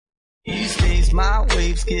These days my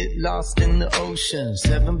waves get lost in the ocean.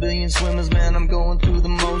 7 billion swimmers, man, I'm going through the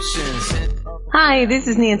motions. Hi, this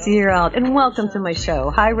is Nancy Yearout, and welcome to my show,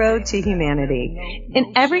 High Road to Humanity.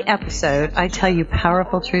 In every episode, I tell you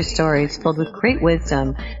powerful true stories filled with great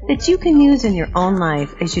wisdom that you can use in your own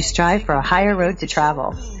life as you strive for a higher road to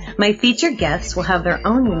travel. My featured guests will have their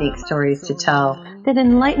own unique stories to tell that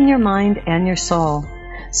enlighten your mind and your soul.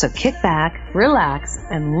 So kick back, relax,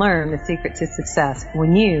 and learn the secret to success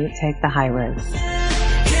when you take the high road.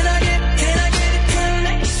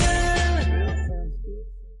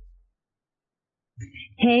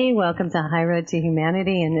 Hey, welcome to High Road to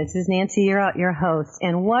Humanity, and this is Nancy Yearout, your host.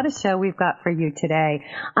 And what a show we've got for you today.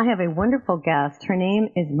 I have a wonderful guest. Her name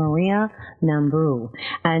is Maria Nambu,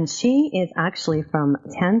 and she is actually from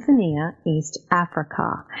Tanzania, East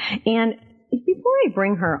Africa. And before I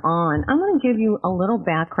bring her on, I'm going to give you a little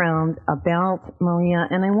background about Maria,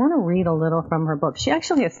 and I want to read a little from her book. She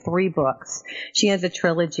actually has 3 books. She has a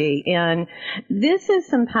trilogy, and this is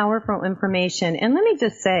some powerful information. And let me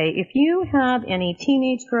just say, if you have any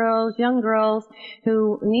teenage girls, young girls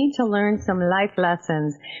who need to learn some life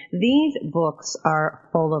lessons, these books are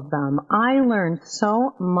full of them. I learned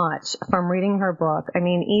so much from reading her book. I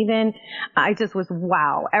mean, even I just was,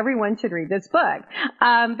 wow, everyone should read this book.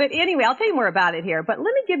 But anyway, I'll tell you more about it here, but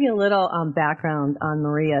let me give you a little background on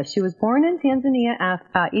Maria. She was born in Tanzania,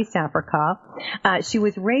 East Africa. She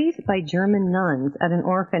was raised by German nuns at an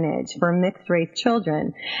orphanage for mixed-race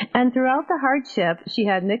children, and throughout the hardship, she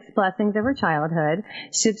had mixed blessings of her childhood.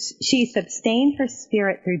 She sustained her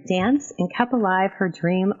spirit through dance and kept alive her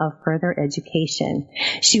dream of further education.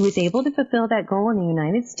 She was able to fulfill that goal in the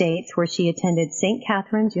United States, where she attended St.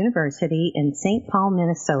 Catherine's University in St. Paul,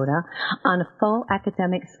 Minnesota, on a full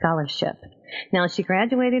academic scholarship. Now, she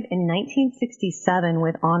graduated in 1967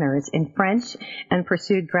 with honors in French and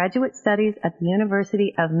pursued graduate studies at the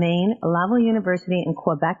University of Maine, Laval University in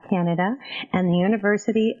Quebec, Canada, and the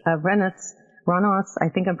University of Rennes, I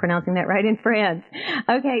think I'm pronouncing that right, in France.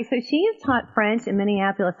 Okay, so she has taught French in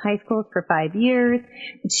Minneapolis high schools for 5 years.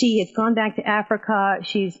 She has gone back to Africa.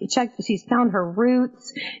 She's found her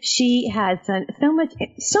roots. She has done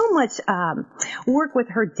so much work with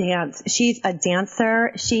her dance. She's a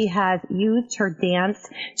dancer. She has used her dance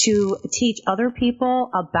to teach other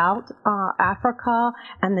people about Africa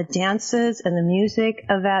and the dances and the music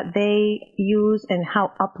that they use and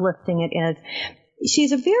how uplifting it is.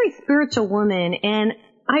 She's a very spiritual woman, and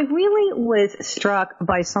I really was struck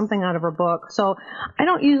by something out of her book. So I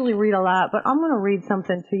don't usually read a lot, but I'm going to read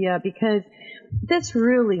something to you because this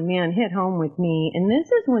really, man, hit home with me. And this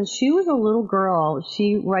is when she was a little girl.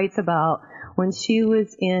 She writes about when she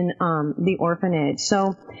was in the orphanage.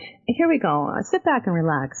 So here we go. Sit back and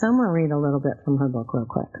relax. I'm going to read a little bit from her book real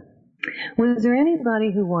quick. Was there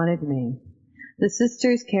anybody who wanted me? The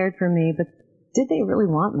sisters cared for me, but did they really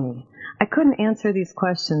want me? I couldn't answer these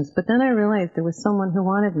questions, but then I realized there was someone who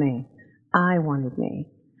wanted me. I wanted me.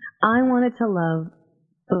 I wanted to love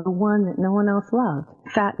the one that no one else loved,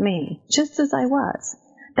 Fat me, just as I was.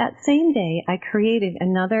 That same day, I created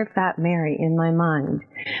another Fat Mary in my mind.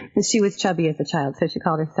 And she was chubby as a child, so she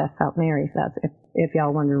called herself Fat Mary. So that's if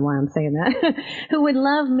y'all wonder why I'm saying that. Who would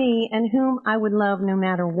love me and whom I would love no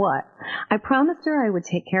matter what. I promised her I would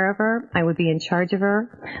take care of her. I would be in charge of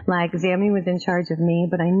her, like Zammy was in charge of me,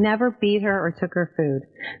 but I never beat her or took her food.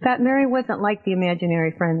 Fat Mary wasn't like the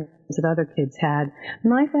imaginary friends that other kids had.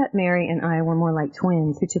 My Fat Mary and I were more like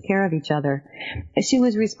twins who took care of each other. She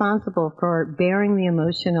was responsible for bearing the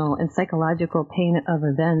emotional and psychological pain of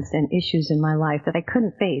events and issues in my life that I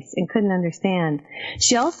couldn't face and couldn't understand.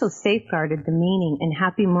 She also safeguarded the meaning and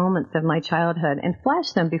happy moments of my childhood and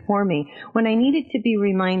flashed them before me when I needed to be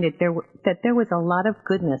reminded that there was a lot of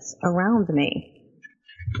goodness around me.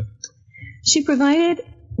 She provided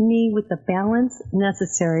me with the balance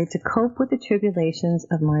necessary to cope with the tribulations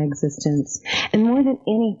of my existence. And more than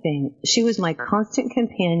anything, she was my constant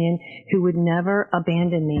companion who would never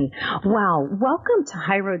abandon me. Wow. Welcome to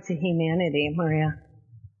High Road to Humanity, Maria.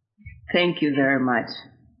 Thank you very much.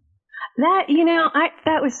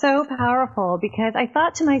 That was so powerful because I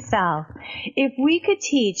thought to myself, if we could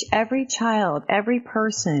teach every child, every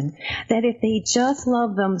person, that if they just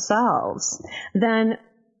love themselves, then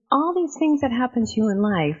all these things that happen to you in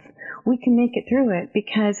life, we can make it through it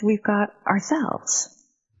because we've got ourselves.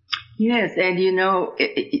 Yes, and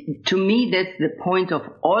to me, that's the point of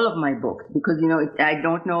all of my books because, I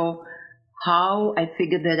don't know how I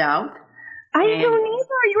figured that out. I don't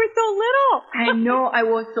either. You were so little. I know I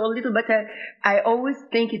was so little, but I always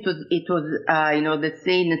think it was the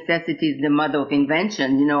saying necessity is the mother of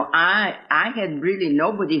invention. I had really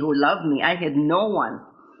nobody who loved me. I had no one.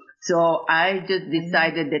 So I just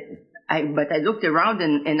decided that but I looked around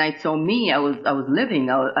and I saw me. I was living.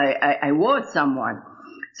 I was someone.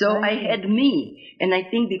 So I had me. And I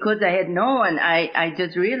think because I had no one, I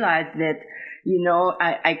just realized that,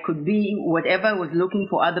 I could be whatever I was looking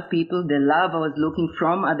for other people, the love I was looking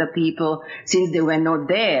from other people, since they were not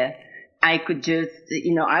there. I could just,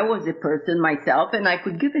 I was a person myself and I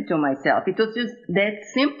could give it to myself. It was just that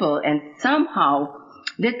simple. And somehow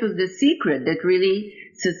that was the secret that really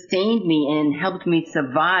sustained me and helped me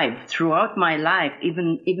survive throughout my life,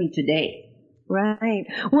 even today. Right.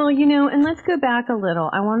 Well, and let's go back a little.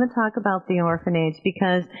 I want to talk about the orphanage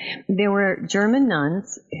because there were German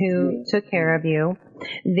nuns who took care of you.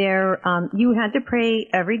 You had to pray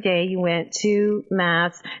every day. You went to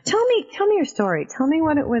Mass. Tell me your story. Tell me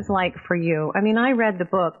what it was like for you. I mean, I read the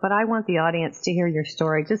book, but I want the audience to hear your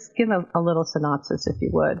story. Just give a little synopsis if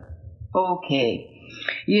you would. Okay.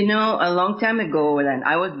 A long time ago, and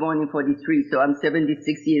I was born in 43, so I'm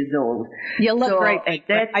 76 years old. You look great. At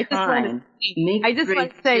that time, mixed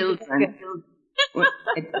race children.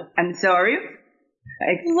 I'm sorry?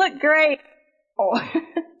 You look great. Oh,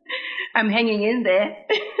 I'm hanging in there.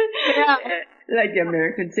 Yeah. Like the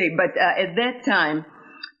Americans say. But at that time,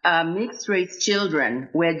 mixed race children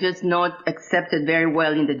were just not accepted very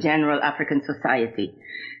well in the general African society.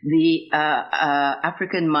 The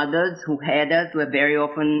African mothers who had us were very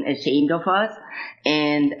often ashamed of us,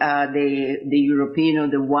 and the European or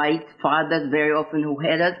the white fathers very often who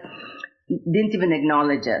had us didn't even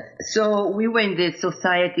acknowledge us. So we were in this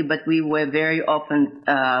society, but we were very often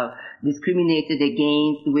discriminated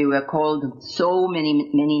against. We were called so many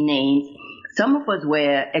names. Some of us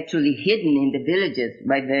were actually hidden in the villages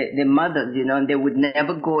by the mothers, and they would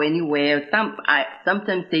never go anywhere. I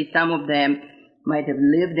sometimes say some of them might have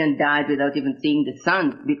lived and died without even seeing the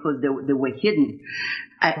sun because they were hidden.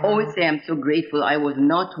 I always say I'm so grateful I was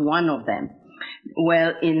not one of them.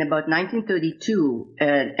 Well, in about 1932,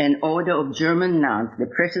 an order of German nuns, the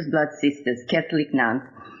Precious Blood Sisters, Catholic nuns,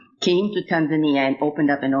 came to Tanzania and opened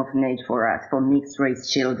up an orphanage for us, for mixed race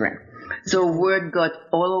children. So word got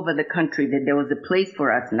all over the country that there was a place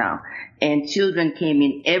for us now. And children came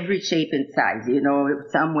in every shape and size.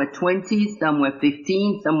 Some were 20, some were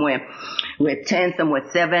 15, some were 10, some were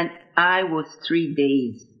 7. I was 3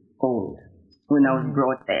 days old when I was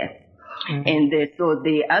brought there. Mm-hmm. And so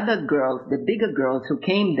the other girls, the bigger girls who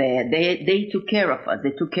came there, they took care of us.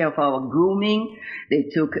 They took care of our grooming.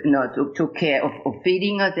 They took care of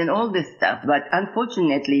feeding us and all this stuff. But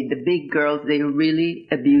unfortunately, the big girls, they really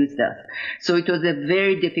abused us. So it was a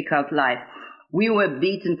very difficult life. We were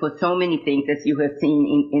beaten for so many things, as you have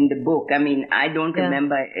seen in the book. I mean, I don't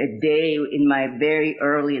remember a day in my very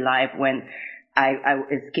early life when I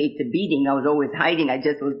escaped the beating. I was always hiding. I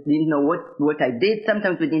just didn't know what I did.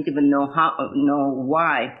 Sometimes we didn't even know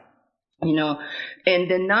why.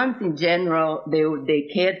 And the nuns in general, they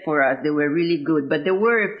cared for us. They were really good, but there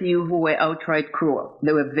were a few who were outright cruel.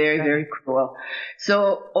 They were very, very cruel.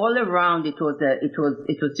 So all around it was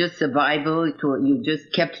just survival. You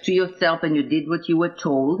just kept to yourself and you did what you were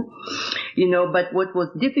told. But what was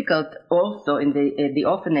difficult also in the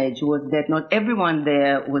orphanage was that not everyone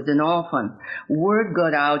there was an orphan. Word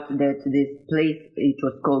got out that this place, it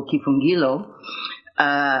was called Kifungilo,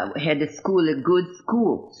 had a good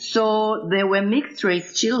school. So there were mixed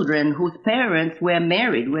race children whose parents were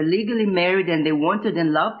legally married, and they wanted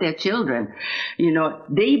and loved their children.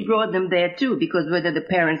 They brought them there too, because whether the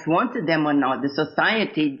parents wanted them or not, the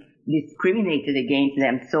society discriminated against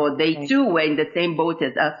them. So they too were in the same boat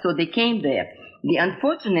as us, so they came there. The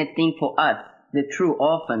unfortunate thing for us, the true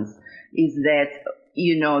orphans, is that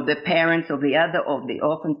the parents of the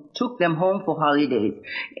orphans took them home for holidays,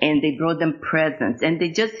 and they brought them presents, and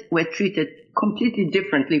they just were treated completely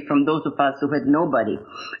differently from those of us who had nobody.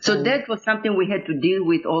 So that was something we had to deal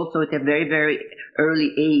with also at a very, very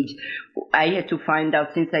early age. I had to find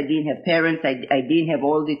out, since I didn't have parents, I didn't have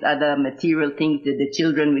all these other material things that the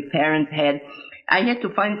children with parents had. I had to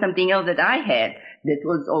find something else that I had that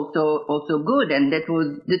was also good, and that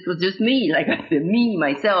was just me, like I said, me,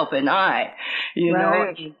 myself, and I,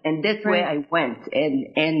 and that's where I went, and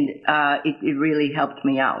it really helped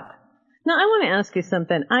me out. Now, I want to ask you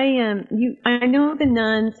something. I know the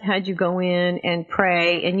nuns had you go in and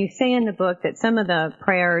pray, and you say in the book that some of the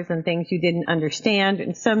prayers and things you didn't understand,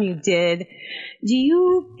 and some you did. Do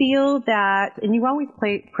you feel that, and you always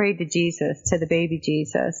prayed to Jesus, to the baby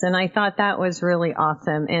Jesus, and I thought that was really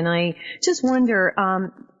awesome, and I just wonder,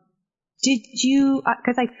 did you,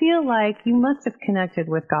 because I feel like you must have connected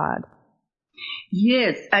with God.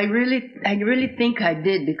 Yes, I really think I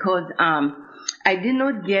did, because I did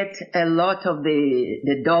not get a lot of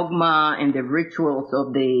the dogma and the rituals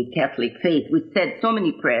of the Catholic faith. We said so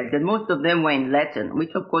many prayers, and most of them were in Latin, which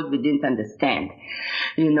of course we didn't understand,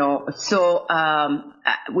 So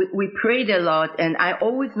we prayed a lot, and I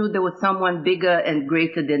always knew there was someone bigger and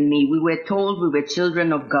greater than me. We were told we were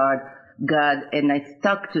children of God, and I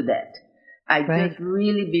stuck to that. I just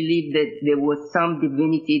really believed that there was some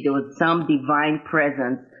divinity, there was some divine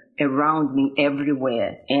presence around me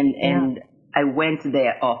everywhere, and I went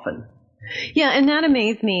there often. Yeah, and that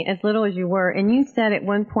amazed me, as little as you were. And you said at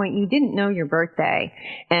one point you didn't know your birthday.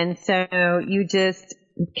 And so you just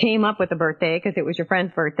came up with a birthday because it was your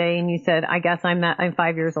friend's birthday. And you said, I guess I'm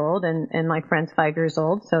 5 years old and my friend's 5 years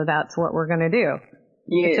old. So that's what we're going to do.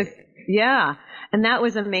 Yes. Yeah. And that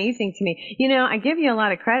was amazing to me. I give you a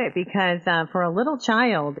lot of credit because for a little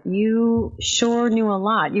child, you sure knew a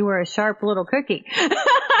lot. You were a sharp little cookie.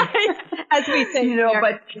 As we say.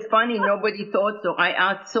 But it's funny, nobody thought so. I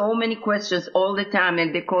asked so many questions all the time,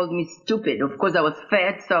 and they called me stupid. Of course, I was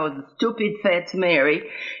fat, so I was stupid, fat Mary.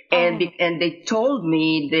 And they told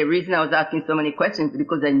me the reason I was asking so many questions is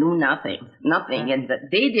because I knew nothing. And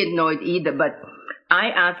they didn't know it either, but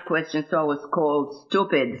I asked questions, so I was called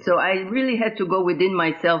stupid. So I really had to go within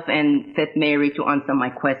myself and Fat Mary to answer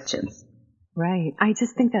my questions. Right. I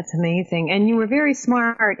just think that's amazing. And you were very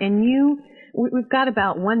smart, and we've got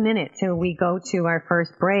about 1 minute till we go to our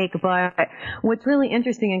first break, but what's really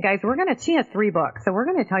interesting, and guys, she has 3 books, so we're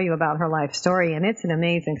going to tell you about her life story, and it's an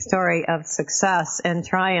amazing story of success and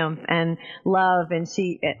triumph and love and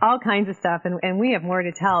all kinds of stuff, and we have more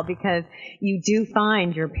to tell because you do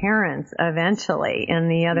find your parents eventually in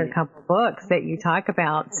the other couple books that you talk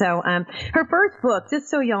about. So, her first book, just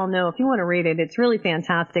so y'all know, if you want to read it, it's really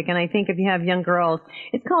fantastic, and I think if you have young girls,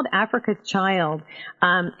 it's called Africa's Child,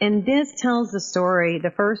 and this tells the story, the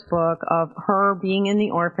first book, of her being in the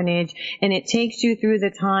orphanage, and it takes you through the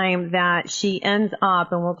time that she ends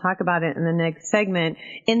up, and we'll talk about it in the next segment,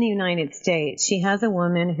 in the United States. She has a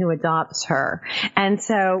woman who adopts her. And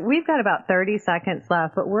so we've got about 30 seconds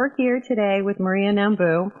left, but we're here today with Maria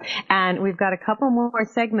Nambu, and we've got a couple more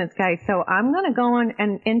segments, guys. So I'm going to go on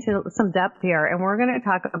and into some depth here, and we're going to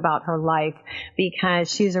talk about her life because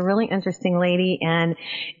she's a really interesting lady, and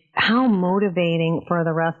how motivating for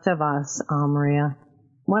the rest of us, Maria.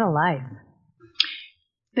 What a life.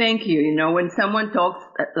 Thank you. When someone talks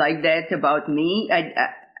like that about me,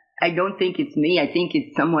 I don't think it's me. I think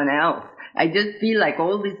it's someone else. I just feel like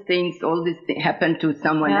all these things happen to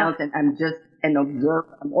someone else, and I'm just an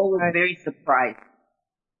observer. I'm always very surprised.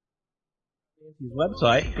 Nancy's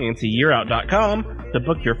website, nancyyearout.com, to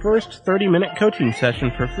book your first 30-minute coaching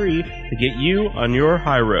session for free to get you on your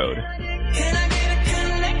high road.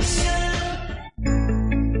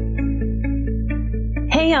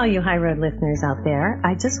 Hey, all you High Road listeners out there,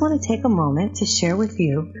 I just want to take a moment to share with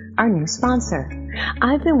you our new sponsor.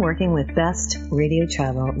 I've been working with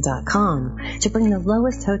bestradiotravel.com to bring the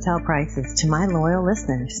lowest hotel prices to my loyal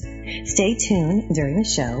listeners. Stay tuned during the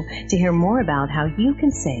show to hear more about how you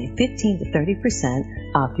can save 15 to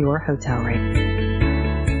 30% off your hotel rate.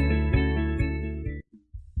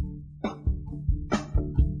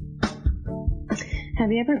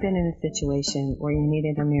 Have you ever been in a situation where you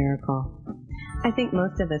needed a miracle? I think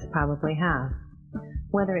most of us probably have.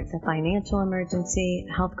 Whether it's a financial emergency,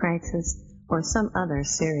 health crisis, or some other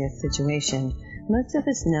serious situation, most of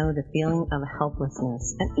us know the feeling of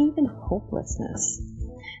helplessness and even hopelessness.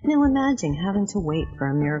 Now imagine having to wait for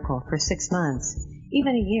a miracle for 6 months,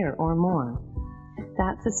 even a year or more.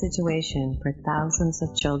 That's the situation for thousands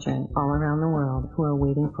of children all around the world who are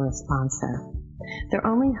waiting for a sponsor. Their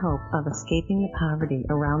only hope of escaping the poverty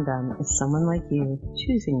around them is someone like you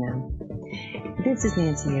choosing them. This is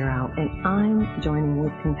Nancy Yearout, and I'm joining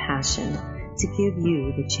with compassion to give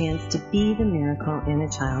you the chance to be the miracle in a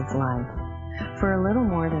child's life. For a little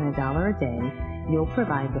more than $1 a day, you'll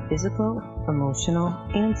provide the physical, emotional,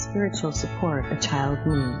 and spiritual support a child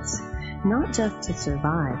needs, not just to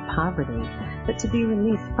survive poverty, but to be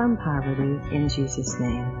released from poverty in Jesus'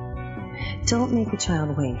 name. Don't make a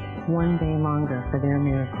child wait one day longer for their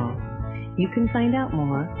miracle. You can find out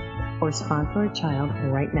more or sponsor a child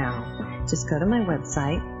right now. Just go to my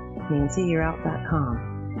website, nancyyearout.com.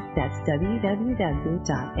 That's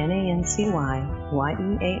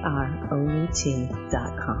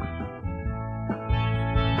www.nancyyearout.com.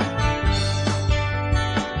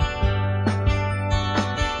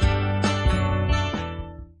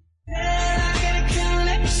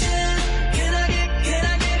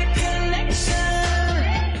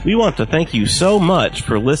 We want to thank you so much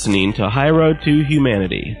for listening to High Road to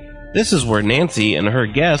Humanity. This is where Nancy and her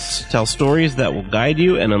guests tell stories that will guide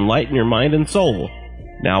you and enlighten your mind and soul.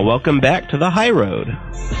 Now welcome back to the High Road.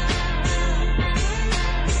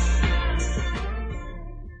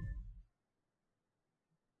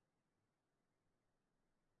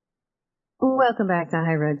 Welcome back to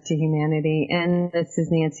High Road to Humanity, and this is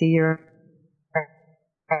Nancy, your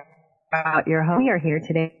host. We are here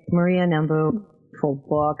today with Maria Nambu. Wonderful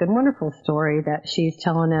book and wonderful story that she's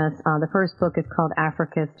telling us. The first book is called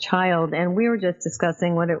Africa's Child, and we were just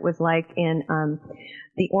discussing what it was like in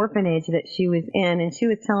the orphanage that she was in, and she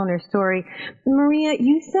was telling her story. Maria,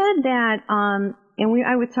 you said that,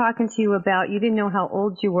 I was talking to you about, you didn't know how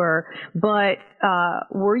old you were, but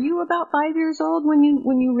were you about 5 years old when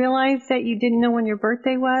you realized that you didn't know when your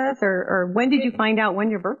birthday was, or when did you find out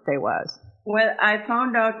when your birthday was? Well, I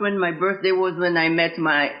found out when my birthday was when I met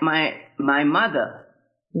my mother.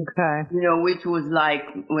 Okay. Which was like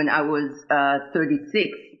when I was 36.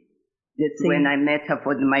 That's when I met her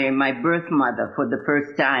for my birth mother for the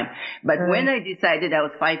first time. But when I decided I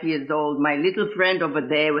was 5 years old, my little friend over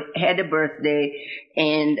there had a birthday,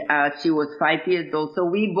 and she was 5 years old. So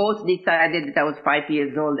we both decided that I was 5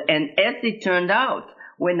 years old. And as it turned out,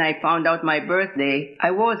 when I found out my birthday, I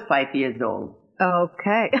was 5 years old.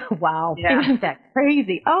 Okay. Wow. Yeah. Isn't that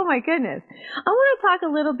crazy? Oh my goodness. I want to talk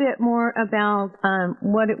a little bit more about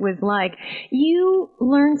what it was like. You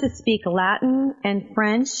learned to speak Latin and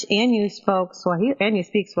French, and you spoke Swahili, and you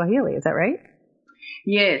speak Swahili. Is that right?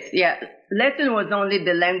 Yes. Yeah. Latin was only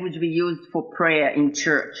the language we used for prayer in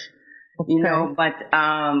church. Okay. But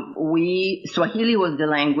Swahili was the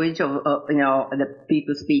language of the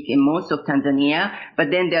people speak in most of Tanzania.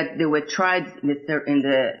 But then there were tribes in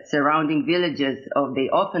the surrounding villages of the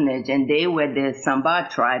orphanage, and they were the Samba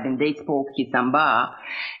tribe, and they spoke Kisamba.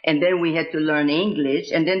 And then we had to learn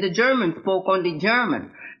English, and then the Germans spoke only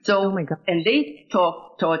German. So, oh my gosh. And they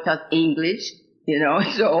taught us English.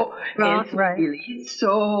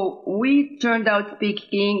 So we turned out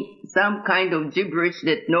speaking some kind of gibberish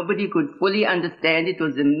that nobody could fully understand. It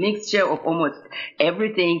was a mixture of almost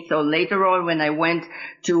everything. So later on, when I went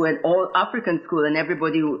to an all-African school and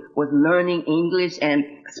everybody was learning English and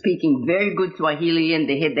speaking very good Swahili, and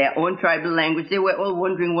they had their own tribal language, they were all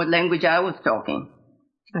wondering what language I was talking.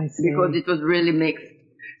 I see. Because it was really mixed.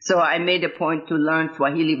 So I made a point to learn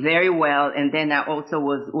Swahili very well, and then I also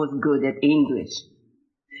was good at English.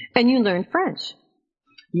 And you learned French?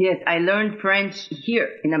 Yes, I learned French here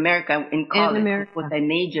in America, in college. In America. That's what I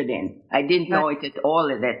majored in. I didn't know it at all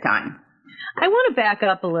at that time. I want to back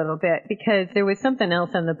up a little bit because there was something else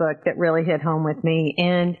in the book that really hit home with me.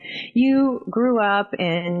 And you grew up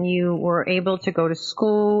and you were able to go to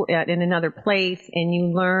school in another place, and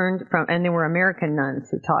you learned and there were American nuns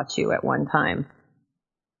who taught you at one time.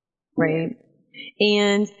 Right.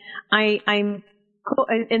 And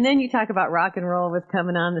and then you talk about rock and roll was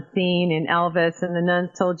coming on the scene, and Elvis, and the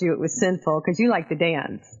nuns told you it was sinful because you like to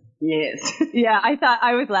dance. Yes. Yeah,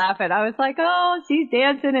 I was laughing. I was like, oh, she's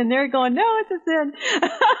dancing, and they're going, no, it's a sin.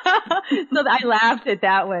 So I laughed at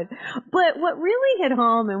that one. But what really hit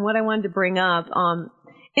home, and what I wanted to bring up, and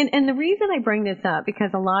the reason I bring this up,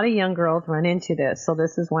 because a lot of young girls run into this, so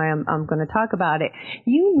this is why I'm going to talk about it.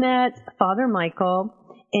 You met Father Michael,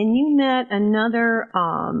 and you met another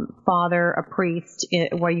father, a priest,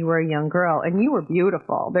 while you were a young girl, and you were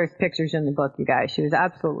beautiful. There's pictures in the book, you guys. She was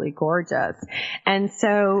absolutely gorgeous. And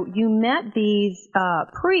so you met these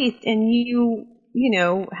priests, and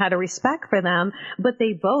you had a respect for them, but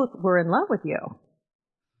they both were in love with you.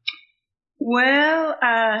 Well,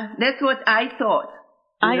 that's what I thought,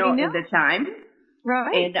 at the time.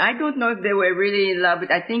 Right. And I don't know if they were really in love, but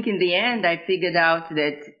I think in the end I figured out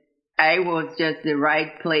that I was just the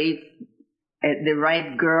right place, at the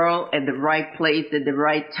right girl, at the right place, at the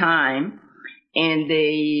right time. And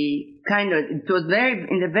it was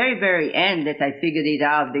in the very, very end that I figured it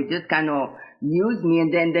out. They just kind of used me,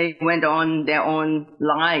 and then they went on their own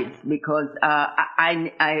lives because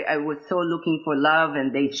I was so looking for love,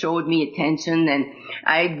 and they showed me attention, and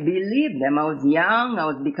I believed them. I was young, I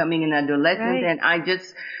was becoming an adolescent, right. And I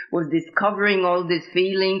just was discovering all these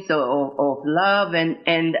feelings of love,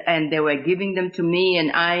 and they were giving them to me,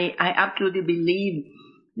 and I absolutely believed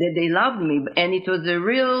that they loved me. And it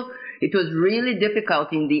was really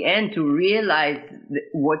difficult in the end to realize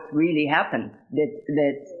what really happened.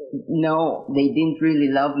 That no, they didn't really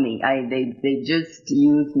love me. They just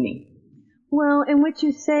used me. Well, and what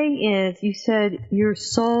you say is, you said your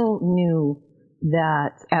soul knew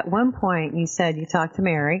that at one point. You said you talked to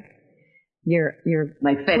Mary, your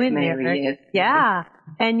my fifth Mary, yes. Yeah,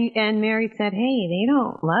 and Mary said, "Hey, they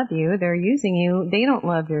don't love you. They're using you. They don't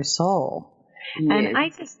love your soul." Yes. And I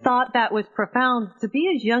just thought that was profound, to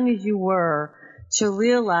be as young as you were, to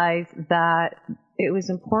realize that it was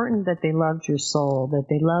important that they loved your soul, that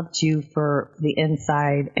they loved you for the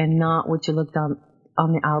inside and not what you looked on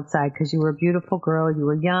the outside, because you were a beautiful girl, you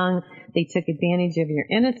were young, they took advantage of your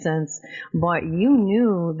innocence, but you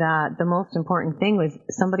knew that the most important thing was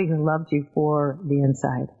somebody who loved you for the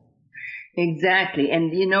inside. Exactly. And,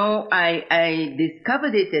 I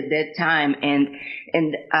discovered it at that time. And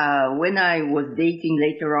when I was dating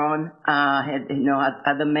later on, had,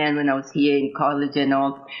 other men when I was here in college and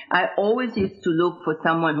all, I always used to look for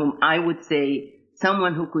someone whom I would say,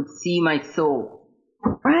 someone who could see my soul.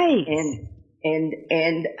 Right.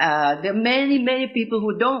 And there are many people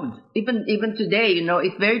who don't. Even today,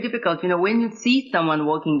 it's very difficult. When you see someone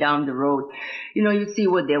walking down the road, you see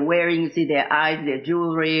what they're wearing, you see their eyes, their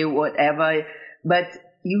jewelry, whatever, but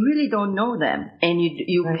you really don't know them. And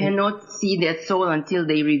you Right. cannot see their soul until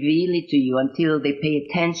they reveal it to you, until they pay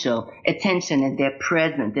attention and they're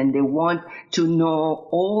present and they want to know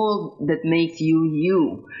all that makes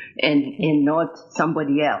you and not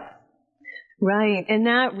somebody else. Right. And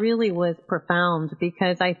that really was profound,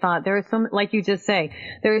 because I thought there are like you just say,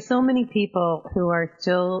 there are so many people who are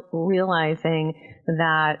still realizing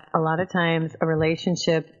that a lot of times a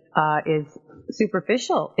relationship is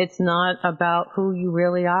superficial. It's not about who you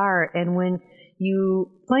really are. And when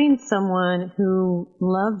you find someone who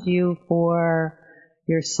loves you for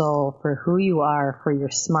your soul, for who you are, for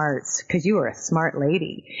your smarts, because you were a smart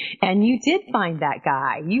lady, and you did find that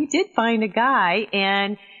guy. You did find a guy,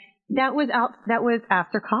 and that was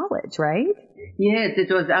after college, right? Yes, it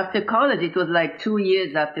was after college. It was like 2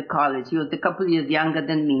 years after college. He was a couple of years younger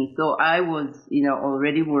than me. So I was,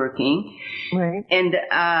 already working. Right. And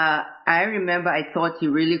I remember I thought he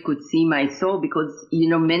really could see my soul because,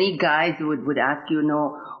 many guys would ask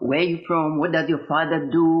where are you from? What does your father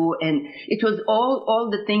do? And it was all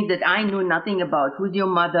the things that I knew nothing about. Who's your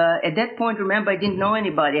mother? At that point, remember, I didn't know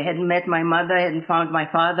anybody. I hadn't met my mother. I hadn't found my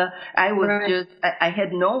father. I was I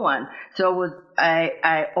had no one. So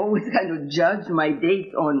I always kind of judged my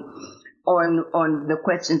dates on the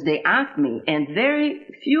questions they asked me, and very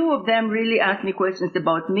few of them really asked me questions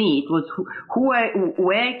about me. It was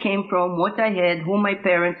where I came from, what I had, who my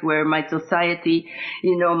parents were, my society,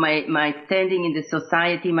 my standing in the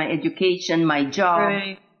society, my education, my job.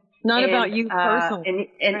 Right. Not about you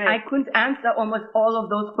personally. And I couldn't answer almost all of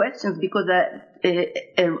those questions because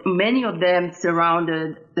many of them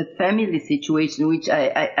surrounded the family situation, which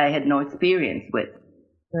I had no experience with.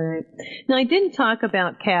 Right. Now, I didn't talk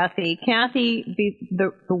about Kathy. Kathy,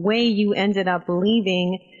 the way you ended up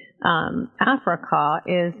leaving Africa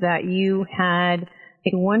is that you had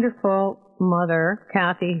a wonderful mother,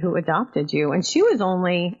 Kathy, who adopted you, and she was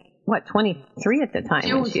only 23 at the time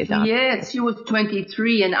when she adopted you. Yes, she was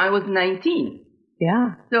 23 and I was 19.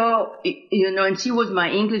 Yeah. So, and she was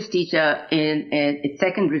my English teacher in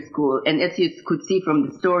secondary school. And as you could see from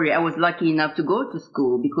the story, I was lucky enough to go to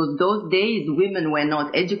school because those days women were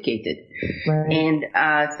not educated. Right. And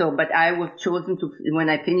but I was chosen when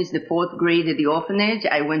I finished the 4th grade at the orphanage,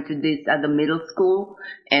 I went to this other middle school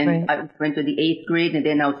and I went to the 8th grade, and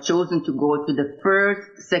then I was chosen to go to the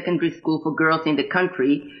first secondary school for girls in the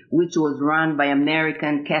country, which was run by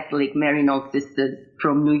American Catholic Maryknoll sisters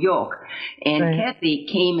from New York. And Kathy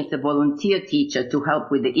came as a volunteer teacher to help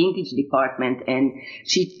with the English department, and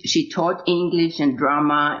she taught English and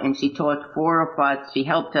drama, and she taught 4 of us. She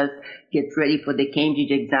helped us get ready for the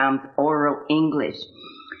Cambridge exams, oral English.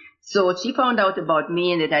 So she found out about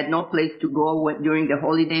me and that I had no place to go during the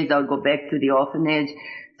holidays. I would go back to the orphanage.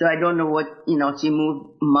 So I don't know what, she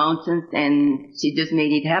moved mountains and she just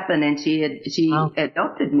made it happen, and she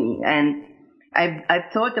adopted me. And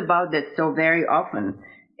I've thought about that so very often,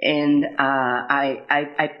 and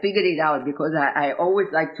I figured it out because I always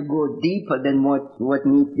like to go deeper than what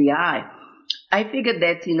meets the eye. I figured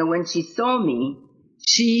that, when she saw me,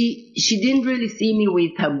 she didn't really see me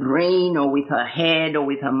with her brain or with her head or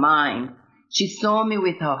with her mind. She saw me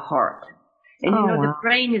with her heart. And the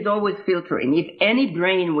brain is always filtering. If any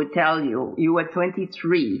brain would tell you were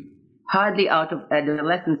 23, hardly out of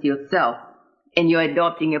adolescence yourself, and you're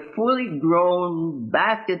adopting a fully grown,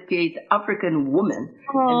 basket-case African woman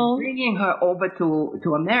and bringing her over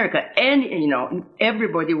to America, and,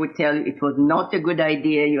 everybody would tell you it was not a good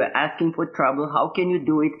idea. You're asking for trouble. How can you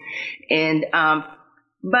do it? And,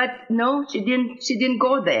 but no, she didn't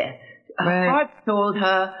go there. Her heart told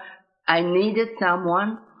her I needed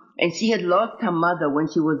someone, and she had lost her mother when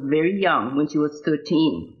she was very young, when she was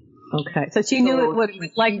 13. Okay. So she knew what it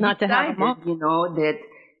was like not to have a mom. That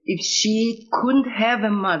if she couldn't have a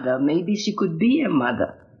mother, maybe she could be a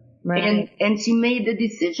mother. Right. And she made the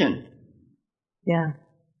decision. Yeah.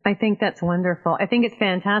 I think that's wonderful. I think it's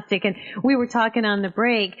fantastic. And we were talking on the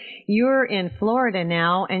break, you're in Florida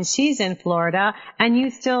now and she's in Florida and you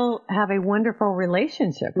still have a wonderful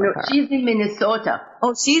relationship with her. She's in Minnesota.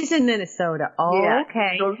 Oh, she's in Minnesota. Oh, yeah.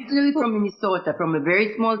 okay. So originally from Minnesota, from a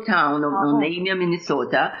very small town of Onamia,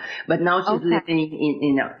 Minnesota, but now she's living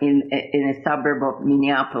in a suburb of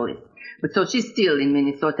Minneapolis. But so she's still in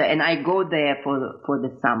Minnesota and I go there for the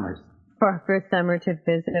summers. For summer to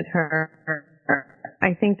visit her.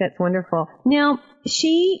 I think that's wonderful. Now,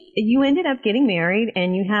 you ended up getting married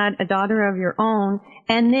and you had a daughter of your own,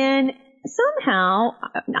 and then somehow,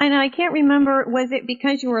 and I can't remember, was it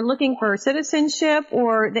because you were looking for citizenship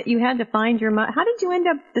or that you had to find your mom? How did you end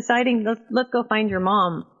up deciding, let's go find your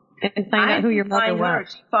mom and find out who your mother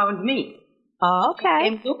was? She found me. Oh, okay. She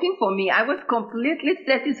came looking for me. I was completely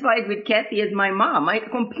satisfied with Kathy as my mom. I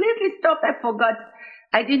completely stopped. I forgot.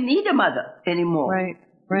 I didn't need a mother anymore. Right.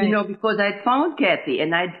 Right. You know, because I'd found Kathy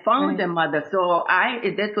and I'd found a mother. So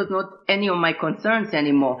that was not any of my concerns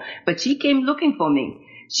anymore. But she came looking for me.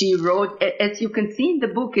 She wrote, as you can see in the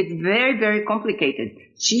book, it's very, very complicated.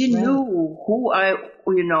 She knew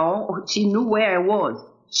she knew where I was.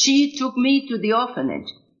 She took me to the orphanage.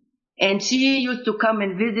 And she used to come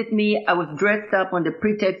and visit me. I was dressed up on the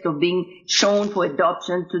pretext of being shown for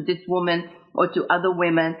adoption to this woman or to other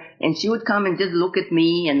women, and she would come and just look at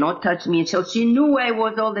me and not touch me. And so she knew where I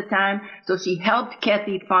was all the time. So she helped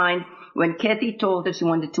Kathy find, when Kathy told her she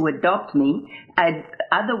wanted to adopt me,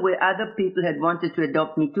 other people had wanted to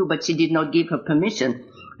adopt me too, but she did not give her permission.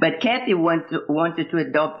 But Kathy wanted to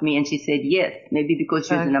adopt me, and she said yes, maybe because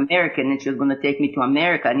she was an American and she was going to take me to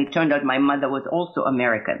America. And it turned out my mother was also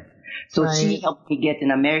American. So she helped me get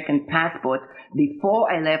an American passport before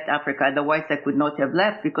I left Africa. Otherwise, I could not have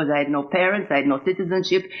left because I had no parents, I had no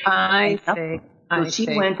citizenship. I see. So she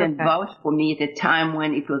went and vouched for me at a time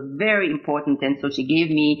when it was very important, and so she gave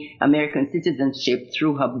me American citizenship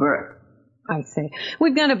through her birth. I see.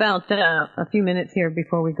 We've got about a few minutes here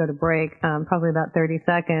before we go to break, probably about 30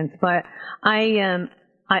 seconds. But I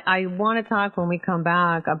want to talk when we come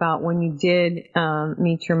back about when you did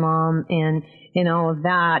meet your mom and all of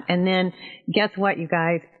that. And then guess what, you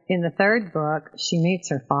guys? In the third book, she meets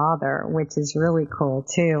her father, which is really cool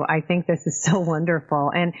too. I think this is so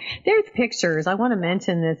wonderful. And there's pictures. I want to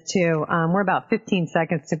mention this too. We're about 15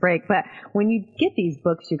 seconds to break, but when you get these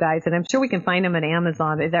books, you guys, and I'm sure we can find them at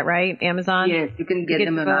Amazon. Is that right? Amazon? Yes, you can get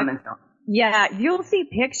them at Amazon. Yeah, you'll see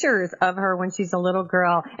pictures of her when she's a little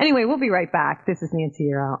girl. Anyway, we'll be right back. This is Nancy,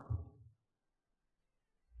 you're out.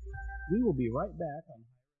 We will be right back on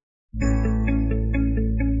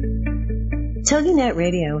TogiNet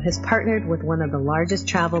Radio has partnered with one of the largest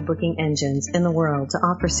travel booking engines in the world to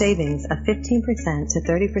offer savings of 15% to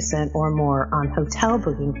 30% or more on hotel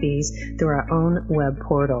booking fees through our own web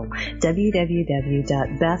portal,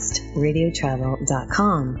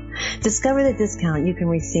 www.bestradiotravel.com. Discover the discount you can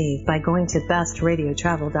receive by going to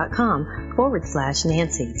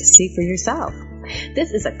bestradiotravel.com/Nancy to see for yourself.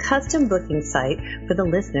 This is a custom booking site for the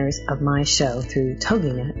listeners of my show through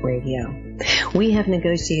TogiNet Radio. We have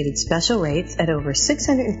negotiated special rates at over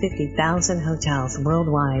 650,000 hotels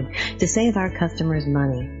worldwide to save our customers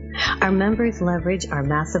money. Our members leverage our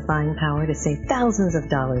massive buying power to save thousands of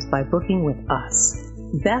dollars by booking with us.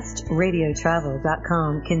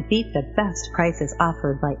 BestRadioTravel.com can beat the best prices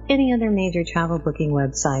offered by any other major travel booking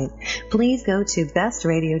website. Please go to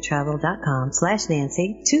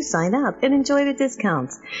BestRadioTravel.com/Nancy to sign up and enjoy the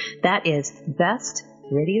discounts. That is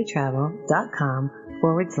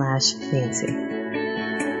BestRadioTravel.com/Nancy.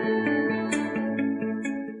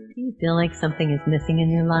 Do you feel like something is missing in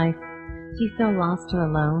your life? Do you feel lost or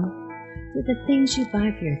alone? Do the things you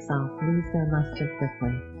buy for yourself lose their luster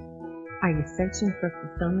quickly? Are you searching for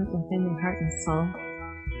fulfillment within your heart and soul?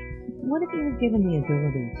 What if you were given the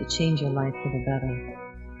ability to change your life for the better,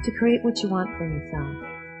 to create what you want for yourself?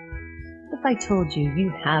 If I told you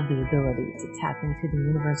you have the ability to tap into the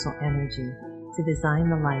universal energy to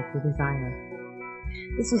design the life you desire?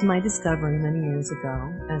 This was my discovery many years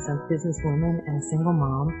ago. As a businesswoman and a single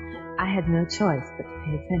mom, I had no choice but to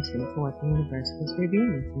pay attention to what the universe was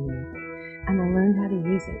revealing to me, and I learned how to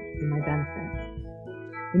use it for my benefit.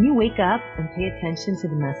 When you wake up and pay attention to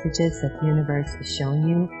the messages that the universe is showing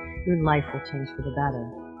you, your life will change for the better.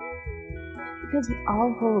 Because we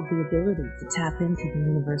all hold the ability to tap into the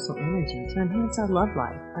universal energy to enhance our love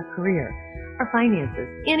life, our career, our finances,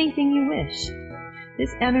 anything you wish.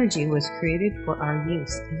 This energy was created for our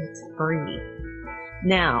use, and it's free.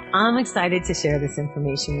 Now, I'm excited to share this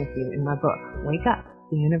information with you in my book, Wake Up,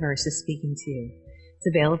 The Universe is Speaking to You. It's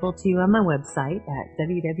available to you on my website at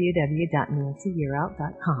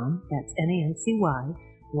www.nancyyearout.com. That's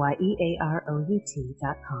YEAROUT.com,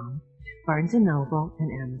 Barnes & Noble, and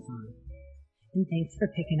Amazon. And thanks for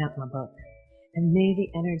picking up my book. And may the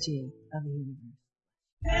energy of the universe.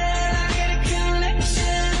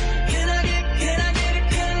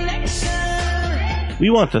 We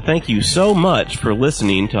want to thank you so much for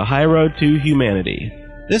listening to High Road to Humanity.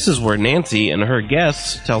 This is where Nancy and her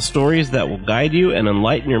guests tell stories that will guide you and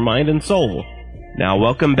enlighten your mind and soul. Now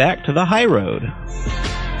welcome back to the High Road.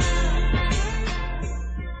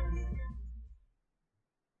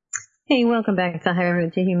 Hey, welcome back to High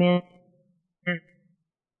Road to Humanity.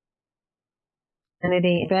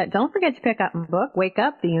 But don't forget to pick up my book, Wake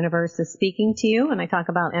Up, The Universe is Speaking to You, and I talk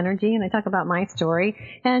about energy, and I talk about my story,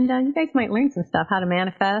 and you guys might learn some stuff, how to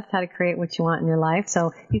manifest, how to create what you want in your life,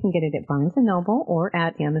 so you can get it at Barnes & Noble or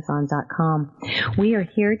at Amazon.com. We are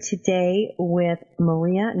here today with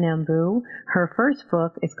Maria Nambu. Her first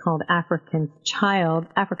book is called Africa's Child.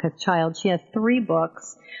 She has 3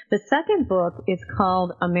 books. The second book is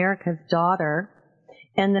called America's Daughter.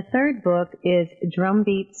 And the third book is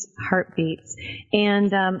Drumbeats, Heartbeats.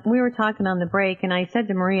 And we were talking on the break, and I said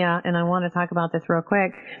to Maria, and I want to talk about this real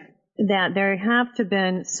quick, that there have to have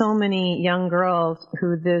been so many young girls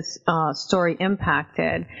who this story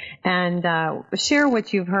impacted. And share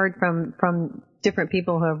what you've heard from different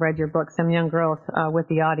people who have read your book, some young girls with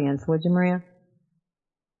the audience. Would you, Maria?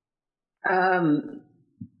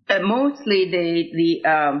 Mostly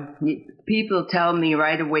the people tell me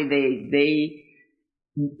right away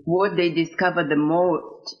what they discover the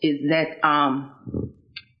most is that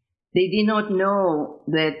they did not know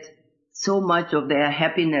that so much of their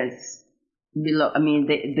happiness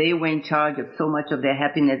they were in charge of so much of their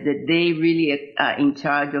happiness, that they really are in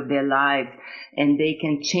charge of their lives and they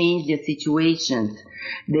can change their situations.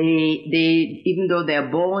 They even though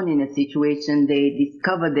they're born in a situation, they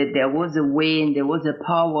discover that there was a way and there was a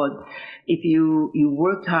power. If you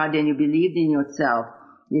worked hard and you believed in yourself,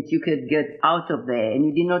 that you could get out of there,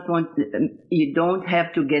 and you don't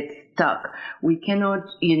have to get stuck. We cannot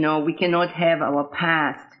have our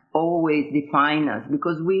past always define us,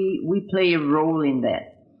 because we play a role in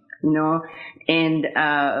that, and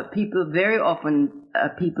people very often,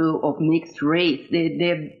 people of mixed race,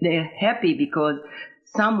 they're happy because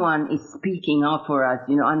someone is speaking out for us,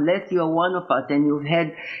 unless you're one of us and you've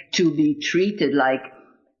had to be treated like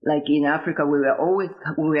in Africa, we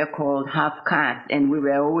were called half caste, and we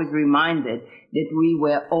were always reminded that we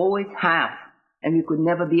were always half, and we could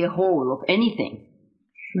never be a whole of anything.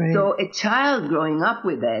 Right. So a child growing up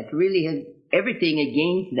with that really has everything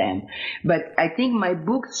against them. But I think my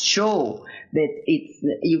books show that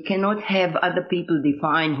you cannot have other people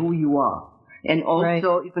define who you are. And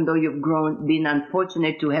also, right, even though you've been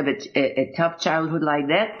unfortunate to have a tough childhood like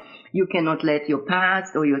that, you cannot let your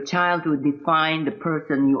past or your childhood define the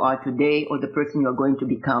person you are today or the person you are going to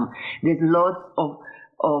become. There's lots of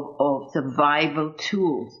survival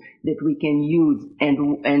tools that we can use,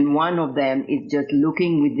 and one of them is just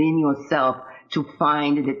looking within yourself to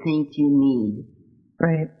find the things you need.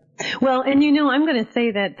 Right. Well, and I'm going to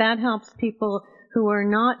say that helps people who are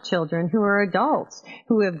not children, who are adults,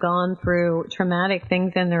 who have gone through traumatic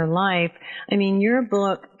things in their life. I mean, your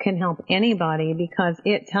book can help anybody because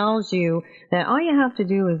it tells you that all you have to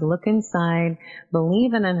do is look inside,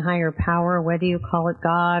 believe in a higher power, whether you call it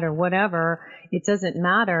God or whatever. It doesn't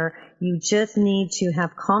matter. You just need to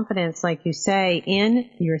have confidence, like you say, in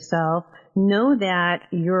yourself. Know that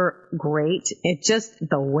you're great. It's just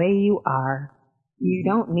the way you are. You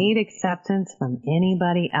don't need acceptance from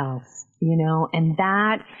anybody else. And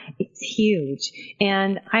that is huge.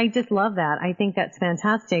 And I just love that. I think that's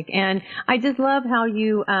fantastic. And I just love how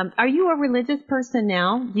you, are you a religious person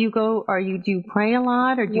now? Do you pray a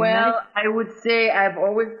lot, or do you meditate? I would say I've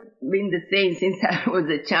always been the same since I was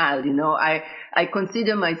a child. I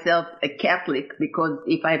consider myself a Catholic because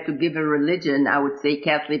if I have to give a religion, I would say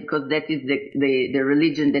Catholic because that is the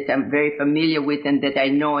religion that I'm very familiar with and that I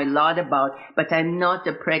know a lot about, but I'm not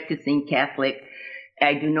a practicing Catholic.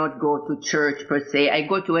 I do not go to church per se. I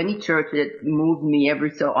go to any church that moves me every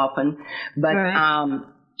so often. But right.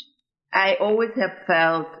 I always have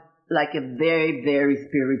felt like a very, very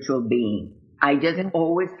spiritual being. I just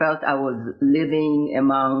always felt I was living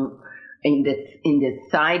in the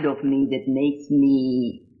side of me that makes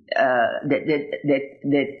me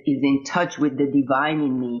that is in touch with the divine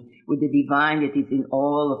in me, with the divine that is in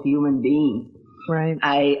all of human beings. Right.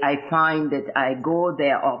 I find that I go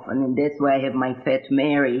there often, and that's why I have my Fat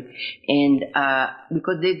Mary, and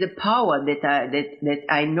because there's a power that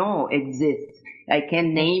I know exists. I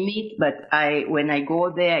can't name it, but when I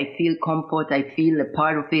go there, I feel comfort. I feel a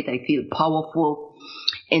part of it. I feel powerful.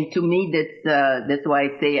 And to me, that's why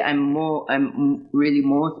I say I'm really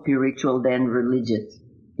more spiritual than religious.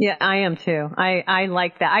 Yeah, I am too. I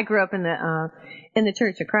like that. I grew up in the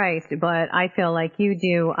Church of Christ, but I feel like you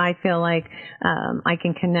do. I feel like I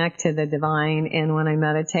can connect to the divine, and when I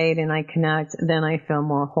meditate and I connect, then I feel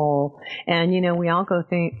more whole. And we all go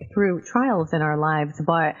through trials in our lives,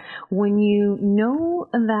 but when you know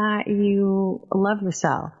that you love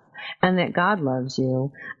yourself and that God loves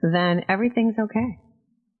you, then everything's okay.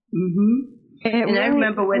 Mm-hmm. And I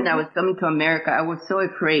remember when I was coming to America, I was so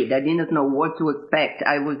afraid. I didn't know what to expect.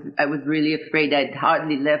 I was really afraid. I'd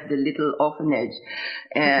hardly left the little orphanage,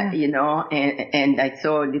 and I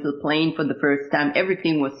saw a little plane for the first time.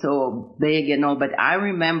 Everything was so big and all, but I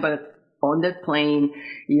remember on that plane,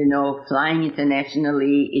 flying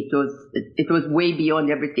internationally, it was way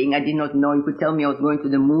beyond everything. I did not know. You could tell me I was going to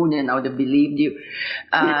the moon and I would have believed you.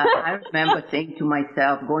 I remember saying to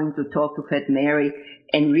myself, going to talk to Fat Mary,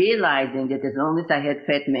 and realizing that as long as I had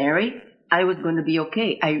Fat Mary, I was going to be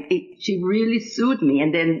okay. She really soothed me.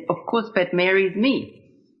 And then, of course, Fat Mary is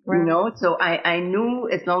me, right. So I knew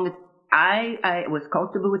as long as I was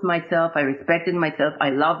comfortable with myself, I respected myself, I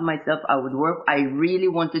loved myself, I would work, I really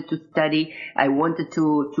wanted to study, I wanted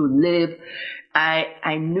to live.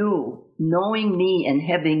 I knew, knowing me and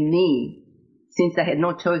having me, since I had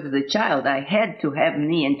no choice as a child, I had to have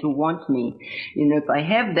me and to want me. If I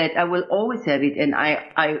have that, I will always have it, and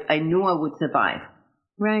I knew I would survive.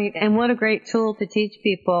 Right, and what a great tool to teach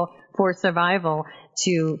people for survival,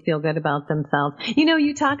 to feel good about themselves.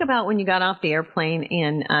 You talk about when you got off the airplane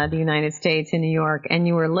in the United States, in New York, and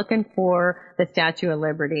you were looking for the Statue of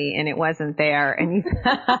Liberty, and it wasn't there. And you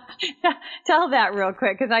tell that real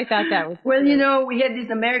quick, because I thought that was Well, we had these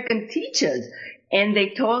American teachers. And they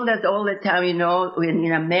told us all the time, in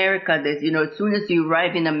America, that, as soon as you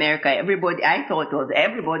arrive in America, I thought it was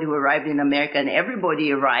everybody who arrived in America, and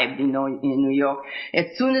everybody arrived, in New York.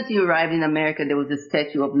 As soon as you arrived in America, there was a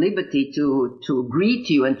Statue of Liberty to greet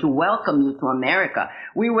you and to welcome you to America.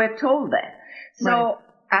 We were told that. So, right.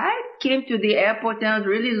 I came to the airport and I was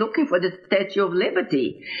really looking for the Statue of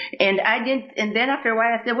Liberty. And and then after a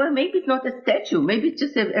while I said, well, maybe it's not a statue. Maybe it's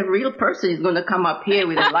just a real person is going to come up here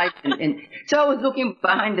with a light. And so I was looking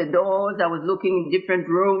behind the doors. I was looking in different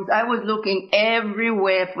rooms. I was looking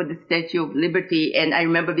everywhere for the Statue of Liberty. And I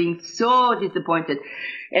remember being so disappointed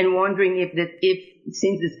and wondering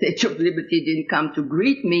since the Statue of Liberty didn't come to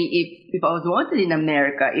greet me, if I was wanted in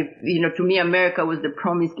America, to me, America was the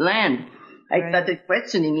promised land. I started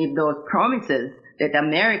questioning if those promises that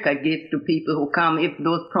America gives to people who come, if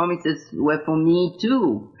those promises were for me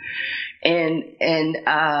too. But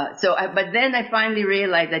then I finally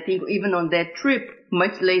realized, I think even on that trip,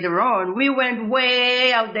 much later on, we went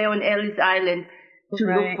way out there on Ellis Island to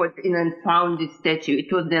look for it and found this statue.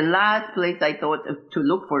 It was the last place I thought to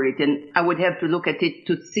look for it, and I would have to look at it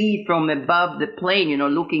to see from above the plane,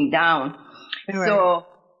 looking down. Right. So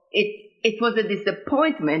it was a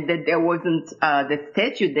disappointment that there wasn't the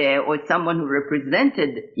statue there or someone who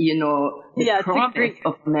represented, the promise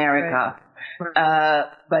of America. Right.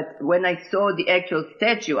 But when I saw the actual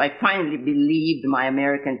statue, I finally believed my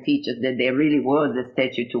American teachers that there really was a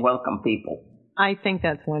statue to welcome people. I think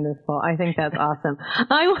that's wonderful. I think that's awesome.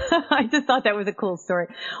 I just thought that was a cool story.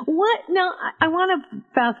 Now, I want to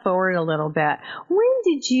fast forward a little bit. When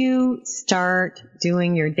did you start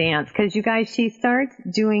doing your dance? Because you guys, she starts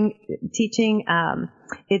teaching,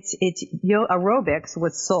 it's aerobics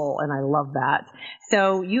with soul, and I love that.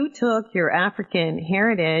 So you took your African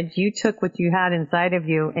heritage, you took what you had inside of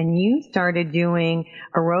you, and you started doing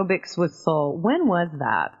aerobics with soul. When was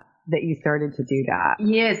that you started to do that?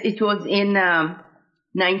 Yes, it was in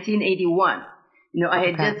 1981. I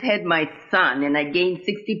had just had my son, and I gained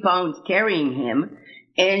 60 pounds carrying him,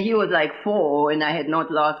 and he was like 4, and I had not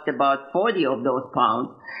lost about 40 of those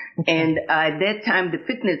pounds. And at that time, the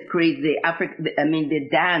fitness craze, the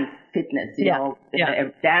dance fitness,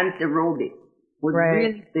 dance aerobics was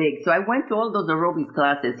really big. So I went to all those aerobics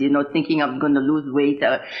classes, thinking I'm going to lose weight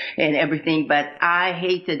and everything, but I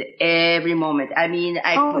hated every moment. I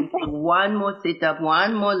could do one more sit-up,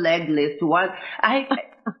 one more leg lift,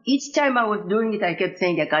 each time I was doing it, I kept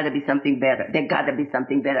saying, there gotta be something better. There gotta be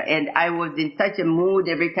something better. And I was in such a mood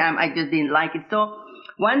every time. I just didn't like it. So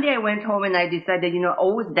one day I went home and I decided, I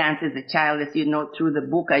always danced as a child. As you know, through the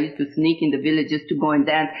book, I used to sneak in the villages to go and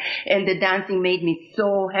dance. And the dancing made me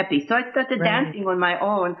so happy. So I started dancing on my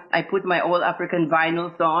own. I put my All African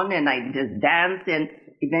vinyls on and I just danced. And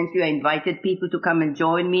eventually I invited people to come and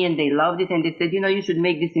join me, and they loved it, and they said, you should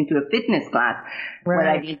make this into a fitness class. Right. Well,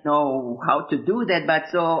 I didn't know how to do that, but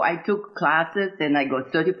so I took classes, and I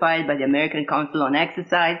got certified by the American Council on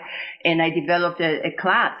Exercise, and I developed a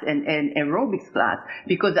class, an aerobics class,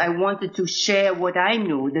 because I wanted to share what I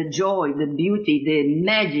knew, the joy, the beauty, the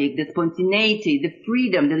magic, the spontaneity, the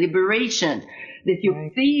freedom, the liberation that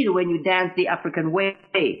you feel when you dance the African way.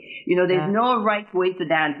 There's no right way to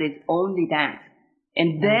dance, there's only dance.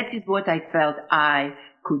 And that is what I felt I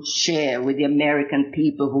could share with the American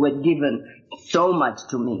people who had given so much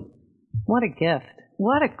to me. What a gift.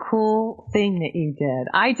 What a cool thing that you did.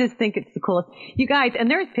 I just think it's the coolest. You guys, and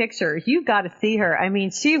there's pictures. You've got to see her. I mean,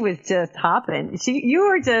 she was just hopping. You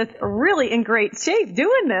were just really in great shape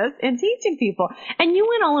doing this and teaching people. And you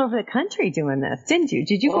went all over the country doing this, didn't you?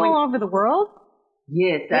 Did you go all over the world?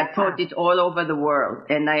 Yes, I taught it all over the world.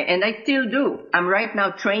 And I still do. I'm right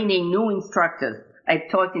now training new instructors. I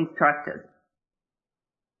taught instructors.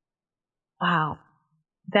 Wow.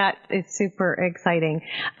 That is super exciting.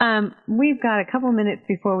 We've got a couple minutes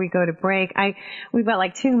before we go to break. We've got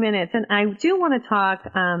like 2 minutes, and I do want to talk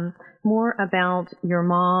more about your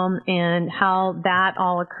mom and how that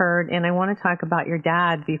all occurred. And I want to talk about your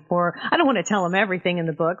dad before. I don't want to tell them everything in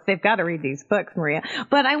the books. They've got to read these books, Maria.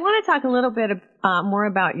 But I want to talk a little bit more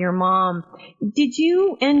about your mom. Did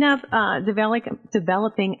you end up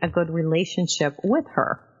developing a good relationship with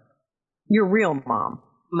her? Your real mom.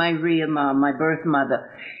 My real mom, my birth mother.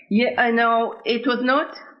 Yeah, I know. It was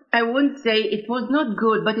not, I wouldn't say it was not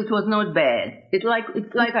good, but it was not bad. It's like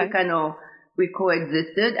we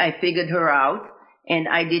coexisted. I figured her out, and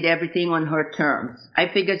I did everything on her terms. I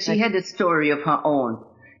figured she had a story of her own.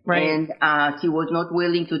 Right. And she was not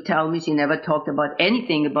willing to tell me. She never talked about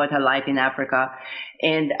anything about her life in Africa.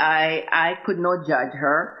 And I could not judge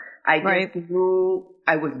her. I just knew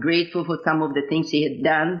I was grateful for some of the things she had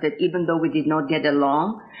done, that even though we did not get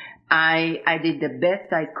along, I did the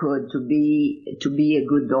best I could to be a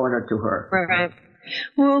good daughter to her. Right.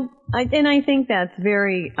 Well, I think that's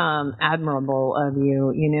very admirable of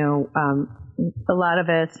you. A lot of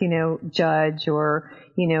us, judge or,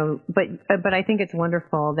 but I think it's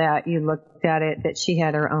wonderful that you looked at it, that she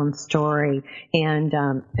had her own story, and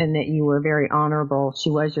that you were very honorable.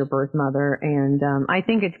 She was your birth mother, and I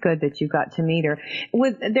think it's good that you got to meet her.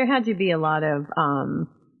 There had to be a lot of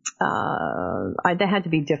that had to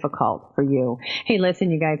be difficult for you. Hey,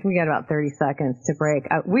 listen, you guys, we got about 30 seconds to break.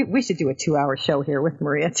 We should do a 2-hour show here with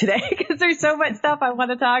Maria today because there's so much stuff I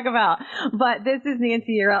want to talk about. But this is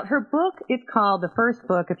Nancy Yearout. Her book is called, the first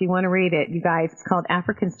book, if you want to read it, you guys, it's called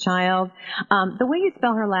African's Child. The way you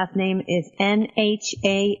spell her last name is Nhambu.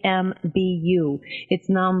 It's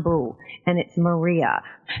Nambu, and it's Maria.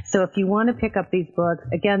 So if you want to pick up these books,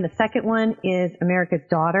 again, the second one is America's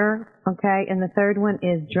Daughter, okay, and the third one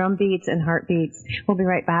is Drum Beats and Heartbeats. We'll be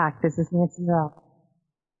right back. This is Nancy Yearout.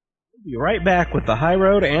 We'll be right back with the High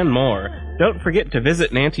Road and more. Don't forget to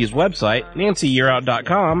visit Nancy's website,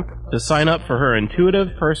 nancyyearout.com, to sign up for her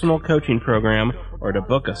intuitive personal coaching program or to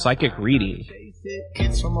book a psychic reading.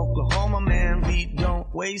 Kids from Oklahoma, man, we don't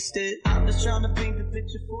waste it. I'm just trying to paint the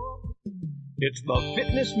picture for. It's the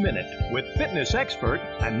Fitness Minute with fitness expert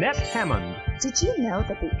Annette Hammond. Did you know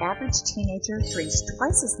that the average teenager drinks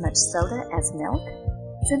twice as much soda as milk?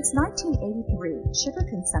 Since 1983, sugar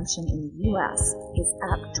consumption in the U.S. is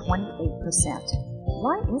up 28%.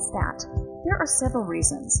 Why is that? There are several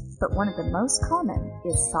reasons, but one of the most common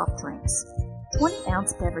is soft drinks.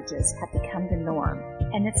 20-ounce beverages have become the norm,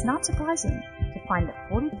 and it's not surprising to find that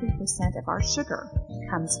 43% of our sugar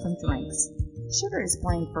comes from drinks. Sugar is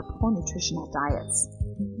blamed for poor nutritional diets.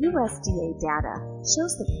 USDA data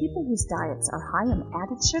shows that people whose diets are high in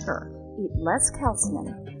added sugar eat less calcium,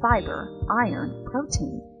 fiber, iron,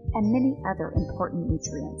 protein, and many other important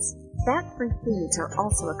nutrients. Fat-free foods are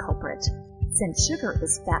also a culprit. Since sugar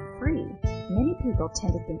is fat-free, many people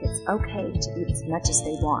tend to think it's okay to eat as much as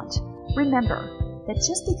they want. Remember that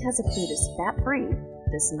just because a food is fat-free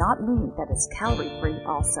does not mean that it's calorie-free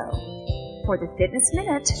also. For the Fitness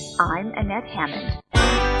Minute, I'm Annette Hammond.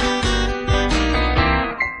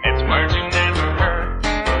 It's words you never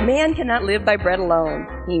heard. Man cannot live by bread alone.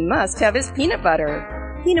 He must have his peanut butter.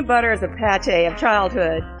 Peanut butter is a pate of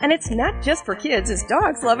childhood, and it's not just for kids, as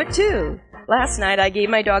dogs love it too. Last night I gave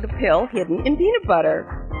my dog a pill hidden in peanut butter.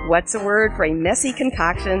 What's a word for a messy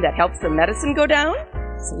concoction that helps the medicine go down?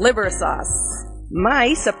 Sliver sauce.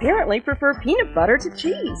 Mice apparently prefer peanut butter to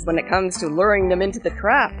cheese when it comes to luring them into the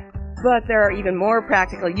trap. But there are even more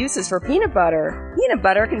practical uses for peanut butter. Peanut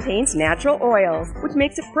butter contains natural oils, which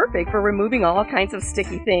makes it perfect for removing all kinds of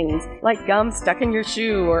sticky things, like gum stuck in your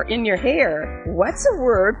shoe or in your hair. What's a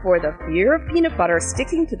word for the fear of peanut butter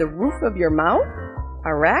sticking to the roof of your mouth?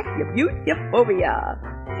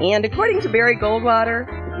 Arachnophobia. And according to Barry Goldwater,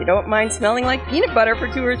 if you don't mind smelling like peanut butter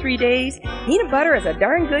for 2 or 3 days, peanut butter is a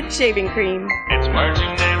darn good shaving cream. It's Marching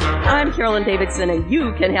Neighbor. I'm Carolyn Davidson, and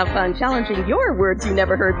you can have fun challenging your words you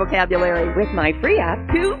never heard vocabulary with my free app,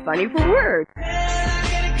 Too Funny for Words.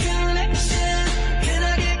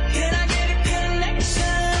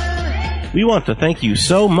 We want to thank you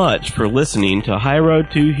so much for listening to High Road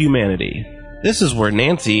to Humanity. This is where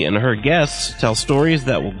Nancy and her guests tell stories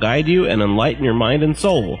that will guide you and enlighten your mind and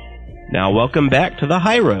soul. Now welcome back to the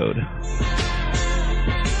High Road.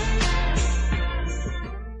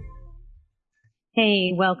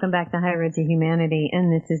 Hey, welcome back to High Road to Humanity,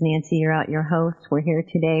 and this is Nancy, your host. We're here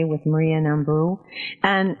today with Maria Nambu,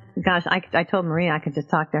 and gosh, I told Maria I could just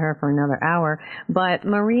talk to her for another hour, but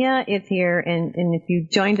Maria is here, and if you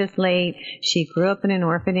joined us late, she grew up in an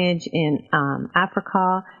orphanage in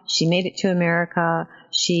Africa. She made it to America.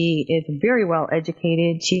 She is very well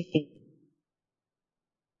educated.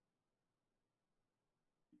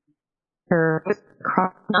 Her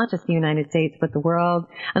across not just the United States, but the world.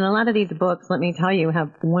 And a lot of these books, let me tell you, have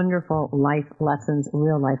wonderful life lessons,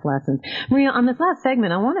 real life lessons. Maria, on this last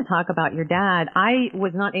segment, I want to talk about your dad. I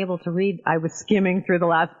was not able to read. I was skimming through the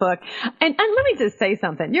last book. And let me just say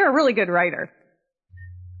something. You're a really good writer.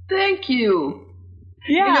 Thank you.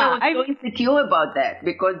 Yeah. I was so insecure about that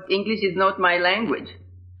because English is not my language.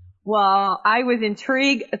 Well, I was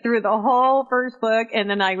intrigued through the whole first book, and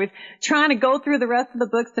then I was trying to go through the rest of the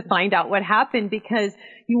books to find out what happened because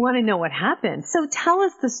you want to know what happened. So tell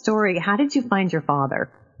us the story. How did you find your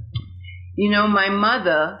father? You know, my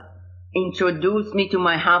mother introduced me to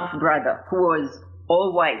my half-brother, who was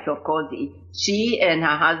all white, of course. She and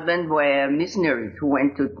her husband were missionaries who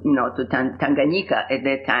went to Tanganyika at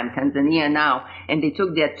that time, Tanzania now, and they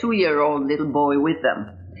took their 2-year-old little boy with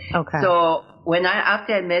them. Okay. So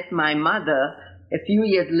after I met my mother, a few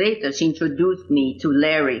years later, she introduced me to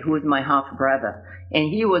Larry, who is my half-brother.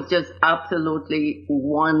 And he was just absolutely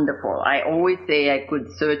wonderful. I always say I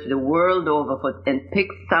could search the world over and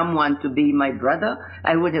pick someone to be my brother.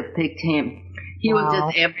 I would have picked him. He was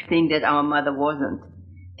just everything that our mother wasn't.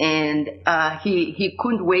 And he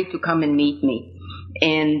couldn't wait to come and meet me.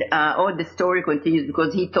 And the story continues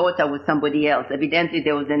because he thought I was somebody else. Evidently,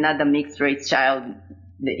 there was another mixed-race child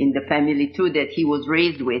in the family too that he was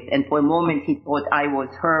raised with, and for a moment he thought I was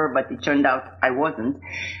her, but it turned out I wasn't.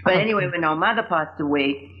 But anyway, when our mother passed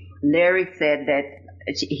away, Larry said that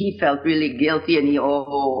he felt really guilty and he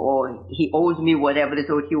owes me whatever it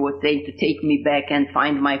was he was saying to take me back and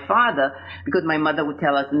find my father because my mother would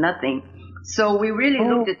tell us nothing. So we really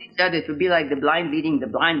looked at each other to be like the blind leading the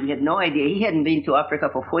blind. We had no idea. He hadn't been to Africa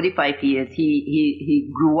for 45 years.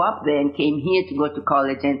 He grew up there and came here to go to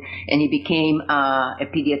college and he became a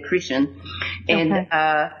pediatrician. And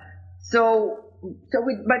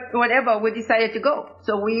but whatever, we decided to go.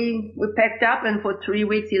 So we packed up, and for 3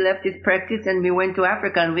 weeks he left his practice and we went to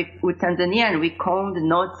Africa and with Tanzania, and we combed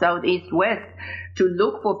north, south, east, west to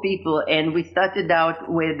look for people. And we started out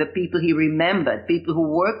with the people he remembered, people who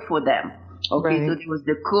worked for them. Okay, right. So there was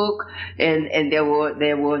the cook, and there was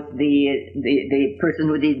the person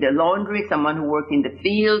who did the laundry, someone who worked in the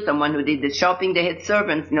field, someone who did the shopping. They had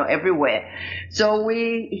servants, everywhere. So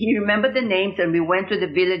he remembered the names, and we went to the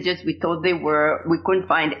villages we thought they were. We couldn't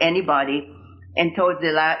find anybody, and towards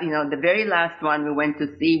the very last one we went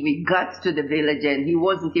to see, we got to the village, and he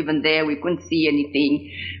wasn't even there. We couldn't see anything.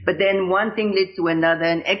 But then one thing leads to another,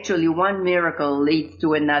 and actually one miracle leads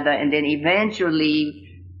to another, and then eventually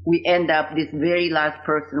we end up, this very last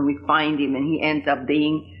person, we find him, and he ends up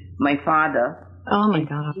being my father. Oh my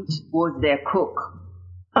gosh. He was their cook.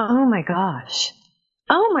 Oh my gosh.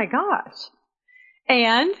 Oh my gosh.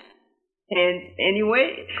 And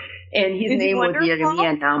anyway, and his name was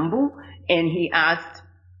Jeremiah Nambu, and he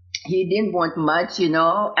didn't want much,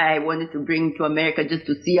 I wanted to bring him to America just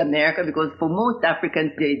to see America, because for most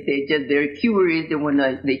Africans, they're curious,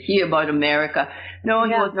 they hear about America. No,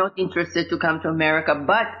 he was not interested to come to America,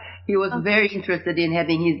 but he was very interested in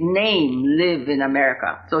having his name live in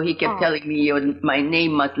America. So he kept telling me, my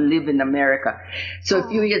name must live in America. So a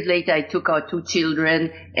few years later, I took our 2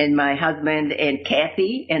 children and my husband and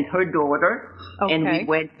Kathy and her daughter, and we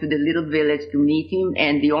went to the little village to meet him.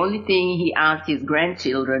 And the only thing he asked his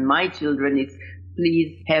grandchildren, my children, is,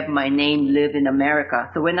 please have my name live in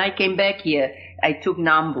America. So when I came back here, I took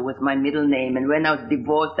Nambu as my middle name. And when I was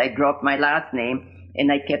divorced, I dropped my last name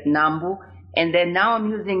and I kept Nambu. And then now I'm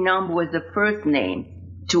using Nambu as the first name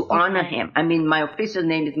to honor him. I mean, my official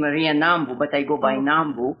name is Maria Nambu, but I go by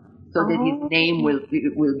Nambu so that his name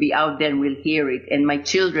will be out there and we'll hear it. And my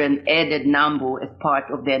children added Nambu as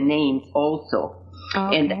part of their names also.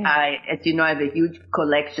 And as you know, I have a huge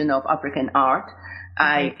collection of African art.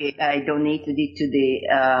 I donated it to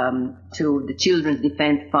the Children's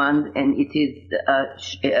Defense Fund, and it is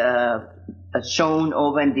shown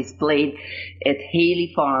over and displayed at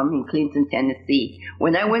Haley Farm in Clinton, Tennessee.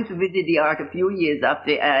 When I went to visit the art a few years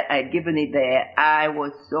after I'd given it there, I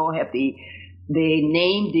was so happy. They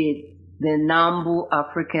named it the Nambu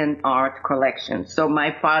African Art Collection. So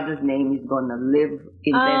my father's name is going to live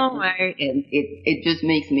in that, and it just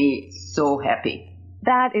makes me so happy.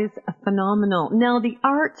 That is phenomenal. Now, the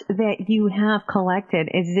art that you have collected,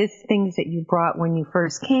 is this things that you brought when you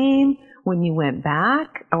first came, when you went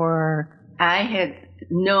back, or?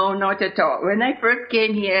 No, not at all. When I first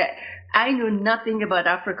came here, I knew nothing about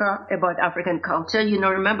Africa, about African culture. You know,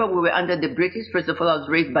 remember we were under the British. First of all, I was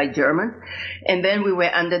raised by Germans. And then we were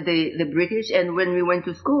under the British. And when we went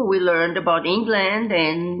to school, we learned about England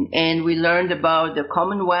and we learned about the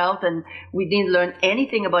Commonwealth. And we didn't learn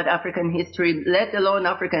anything about African history, let alone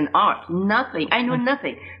African art. Nothing. I knew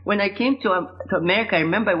nothing. When I came to America, I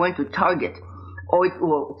remember I went to Target.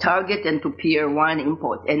 Target and to Pier 1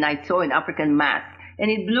 Import. And I saw an African mask. And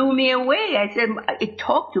it blew me away. I said, it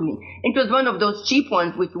talked to me. It was one of those cheap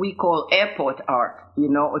ones which we call airport art, you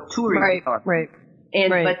know, or tourism art.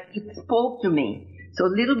 But it spoke to me. So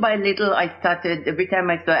little by little, I started, every time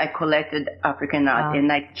I collected African art.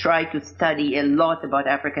 And I tried to study a lot about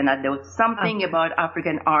African art. There was something about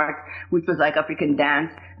African art, which was like African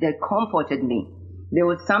dance, that comforted me. There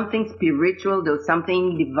was something spiritual, there was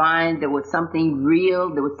something divine, there was something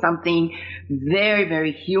real, there was something very,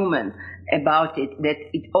 very human about it, that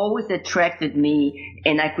it always attracted me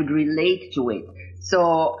and I could relate to it.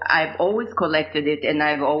 So I've always collected it and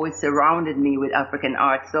I've always surrounded me with African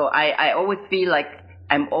art. So I always feel like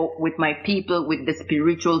I'm with my people, with the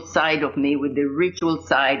spiritual side of me, with the ritual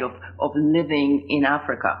side of living in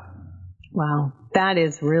Africa. Wow, that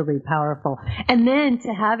is really powerful. And then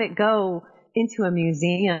to have it go into a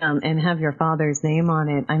museum and have your father's name on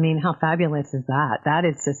it. I mean, how fabulous is that? That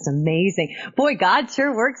is just amazing. Boy, God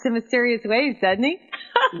sure works in mysterious ways, doesn't he?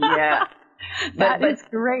 Yeah. That is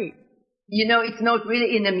great. You know, it's not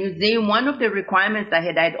really in a museum. One of the requirements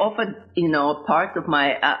I'd offered, you know, parts of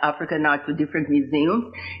my African art to different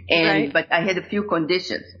museums, but I had a few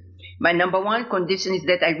conditions. My number one condition is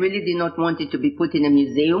that I really did not want it to be put in a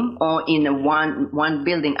museum or in a one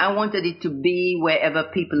building. I wanted it to be wherever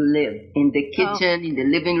people live, in the kitchen, in the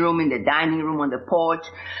living room, in the dining room, on the porch,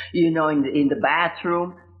 you know, in the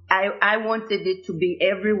bathroom. I wanted it to be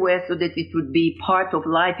everywhere so that it would be part of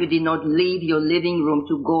life. You did not leave your living room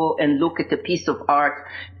to go and look at a piece of art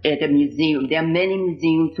at a museum. There are many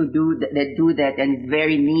museums that do that, and it's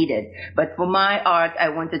very needed. But for my art, I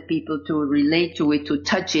wanted people to relate to it, to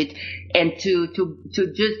touch it, and to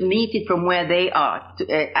just meet it from where they are.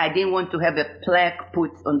 I didn't want to have a plaque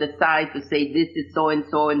put on the side to say this is so and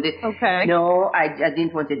so and this. Okay. No, I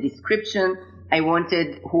didn't want a description. I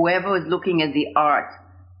wanted whoever was looking at the art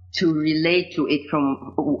to relate to it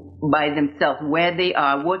by themselves, where they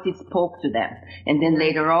are, what it spoke to them. And then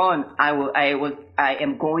later on, I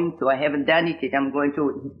haven't done it yet, I'm going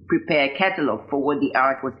to prepare a catalog for what the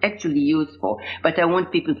art was actually used for. But I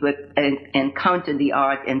want people to encounter the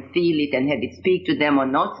art and feel it and have it speak to them or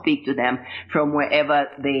not speak to them from wherever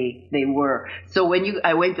they were. So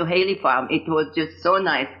I went to Haley Farm, it was just so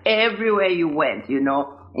nice. Everywhere you went, you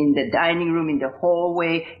know, in the dining room, in the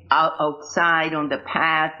hallway, outside on the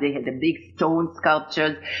path. They had the big stone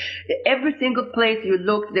sculptures. Every single place you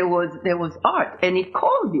looked, there was art, and it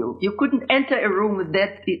called you. You couldn't enter a room with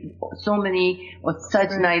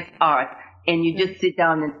such nice art, and you just sit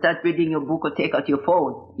down and start reading your book or take out your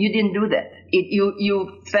phone. You didn't do that.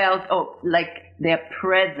 You felt like their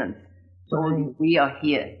presence told you, we are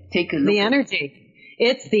here. Take a look. The energy.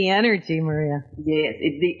 It's the energy, Maria. Yes,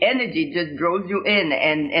 it's the energy just draws you in,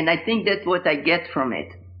 and I think that's what I get from it.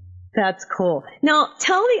 That's cool. Now,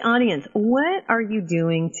 tell the audience, what are you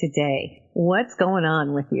doing today? What's going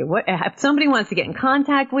on with you? If somebody wants to get in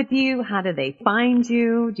contact with you, how do they find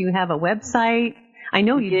you? Do you have a website? I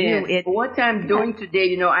know you do. What I'm doing today,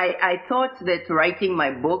 you know, I thought that writing my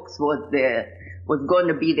books was going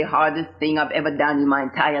to be the hardest thing I've ever done in my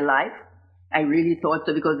entire life. I really thought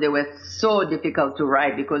so, because they were so difficult to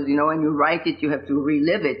write, because, you know, when you write it, you have to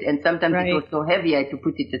relive it. And sometimes it was so heavy, I had to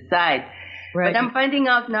put it aside. Right. But I'm finding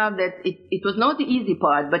out now that it was not the easy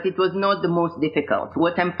part, but it was not the most difficult.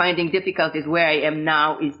 What I'm finding difficult is where I am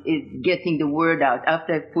now is getting the word out.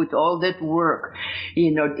 After I put all that work,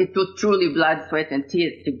 it was truly blood, sweat, and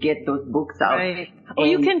tears to get those books out. Right. Well,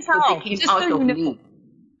 you can tell. So they came out of me.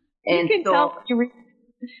 You can tell.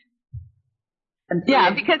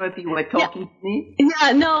 Because you were talking to me.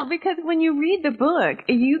 Yeah, no, because when you read the book,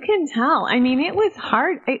 you can tell. I mean, it was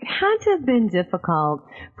hard. It had to have been difficult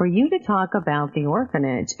for you to talk about the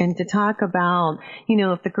orphanage and to talk about,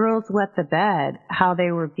 if the girls wet the bed, how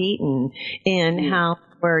they were beaten and how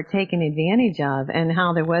were taken advantage of and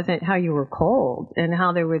how you were cold and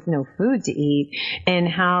how there was no food to eat and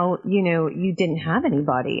how, you didn't have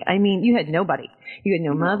anybody. I mean, you had nobody. You had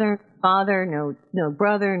no mother, father, no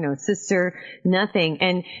brother, no sister, nothing.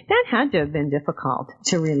 And that had to have been difficult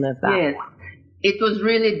to relive that. Yes. It was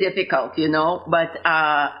really difficult, but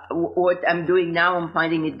what I'm doing now, I'm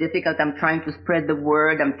finding it difficult. I'm trying to spread the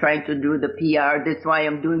word. I'm trying to do the PR. That's why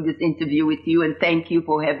I'm doing this interview with you, and thank you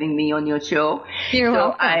for having me on your show. You're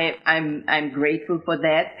welcome. I'm grateful for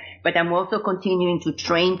that. But I'm also continuing to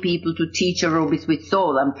train people to teach Aerobics with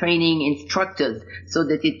Soul. I'm training instructors so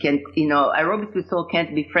that it can, Aerobics with Soul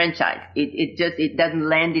can't be franchised. It doesn't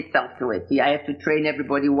lend itself to it. I have to train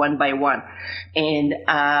everybody one by one. And,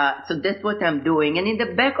 so that's what I'm doing. And in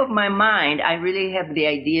the back of my mind, I really have the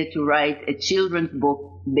idea to write a children's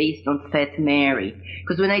book based on Fat Mary.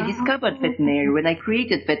 Because when I discovered Fat Mary, when I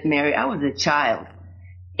created Fat Mary, I was a child.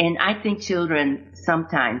 And I think children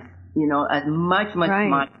sometimes, are much right.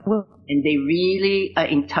 smarter, and they really are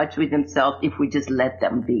in touch with themselves if we just let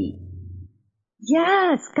them be.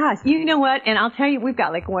 Yes, gosh, you know what? And I'll tell you, we've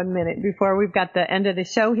got like 1 minute before we've got the end of the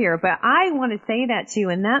show here, but I want to say that to you,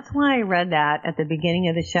 and that's why I read that at the beginning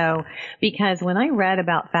of the show, because when I read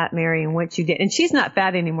about Fat Mary and what you did, and she's not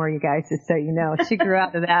fat anymore, you guys, just so you know, she grew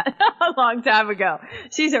out of that a long time ago.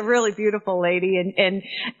 She's a really beautiful lady, and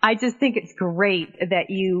I just think it's great that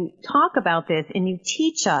you talk about this and you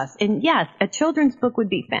teach us, and yes, a children's book would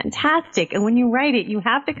be fantastic, and when you write it, you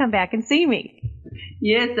have to come back and see me.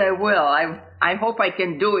 Yes, I will. I hope I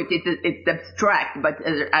can do it. It's abstract, but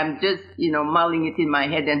I'm just, mulling it in my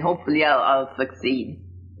head, and hopefully I'll succeed.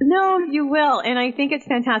 No, you will, and I think it's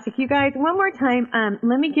fantastic. You guys, one more time,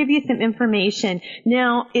 let me give you some information.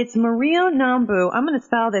 Now, it's Maria Nambu. I'm going to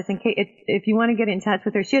spell this in case if you want to get in touch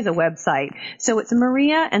with her. She has a website. So it's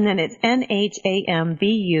Maria, and then it's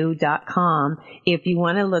NHAMBU.com. If you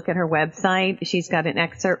want to look at her website, she's got an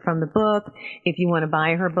excerpt from the book. If you want to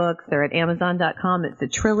buy her books, they're at Amazon.com. It's a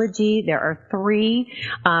trilogy. There are 3.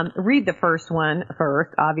 Read the first one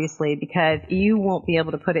first, obviously, because you won't be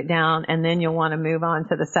able to put it down, and then you'll want to move on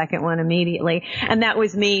to the second one immediately. And that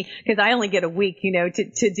was me, because I only get a week,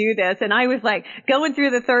 to do this. And I was like going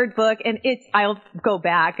through the third book, and I'll go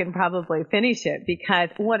back and probably finish it, because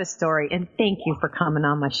what a story. And thank you for coming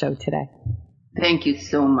on my show today. Thank you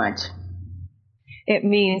so much. It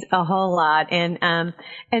means a whole lot. And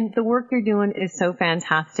the work you're doing is so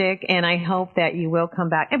fantastic. And I hope that you will come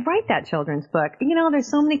back and write that children's book. There's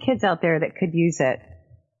so many kids out there that could use it.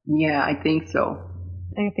 Yeah, I think so.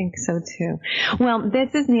 I think so too. Well,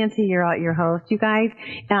 this is Nancy Yearout, your host. You guys,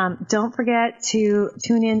 don't forget to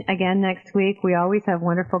tune in again next week. We always have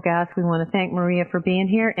wonderful guests. We want to thank Maria for being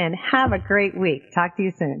here, and have a great week. Talk to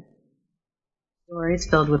you soon. Stories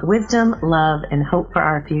filled with wisdom, love, and hope for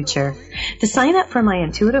our future. To sign up for my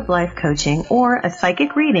intuitive life coaching or a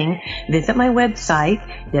psychic reading, visit my website,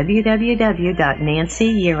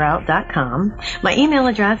 www.nancyyearout.com. My email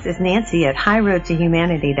address is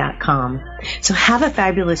nancy@highroadtohumanity.com. So have a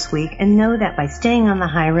fabulous week, and know that by staying on the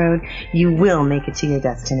high road, you will make it to your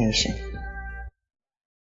destination.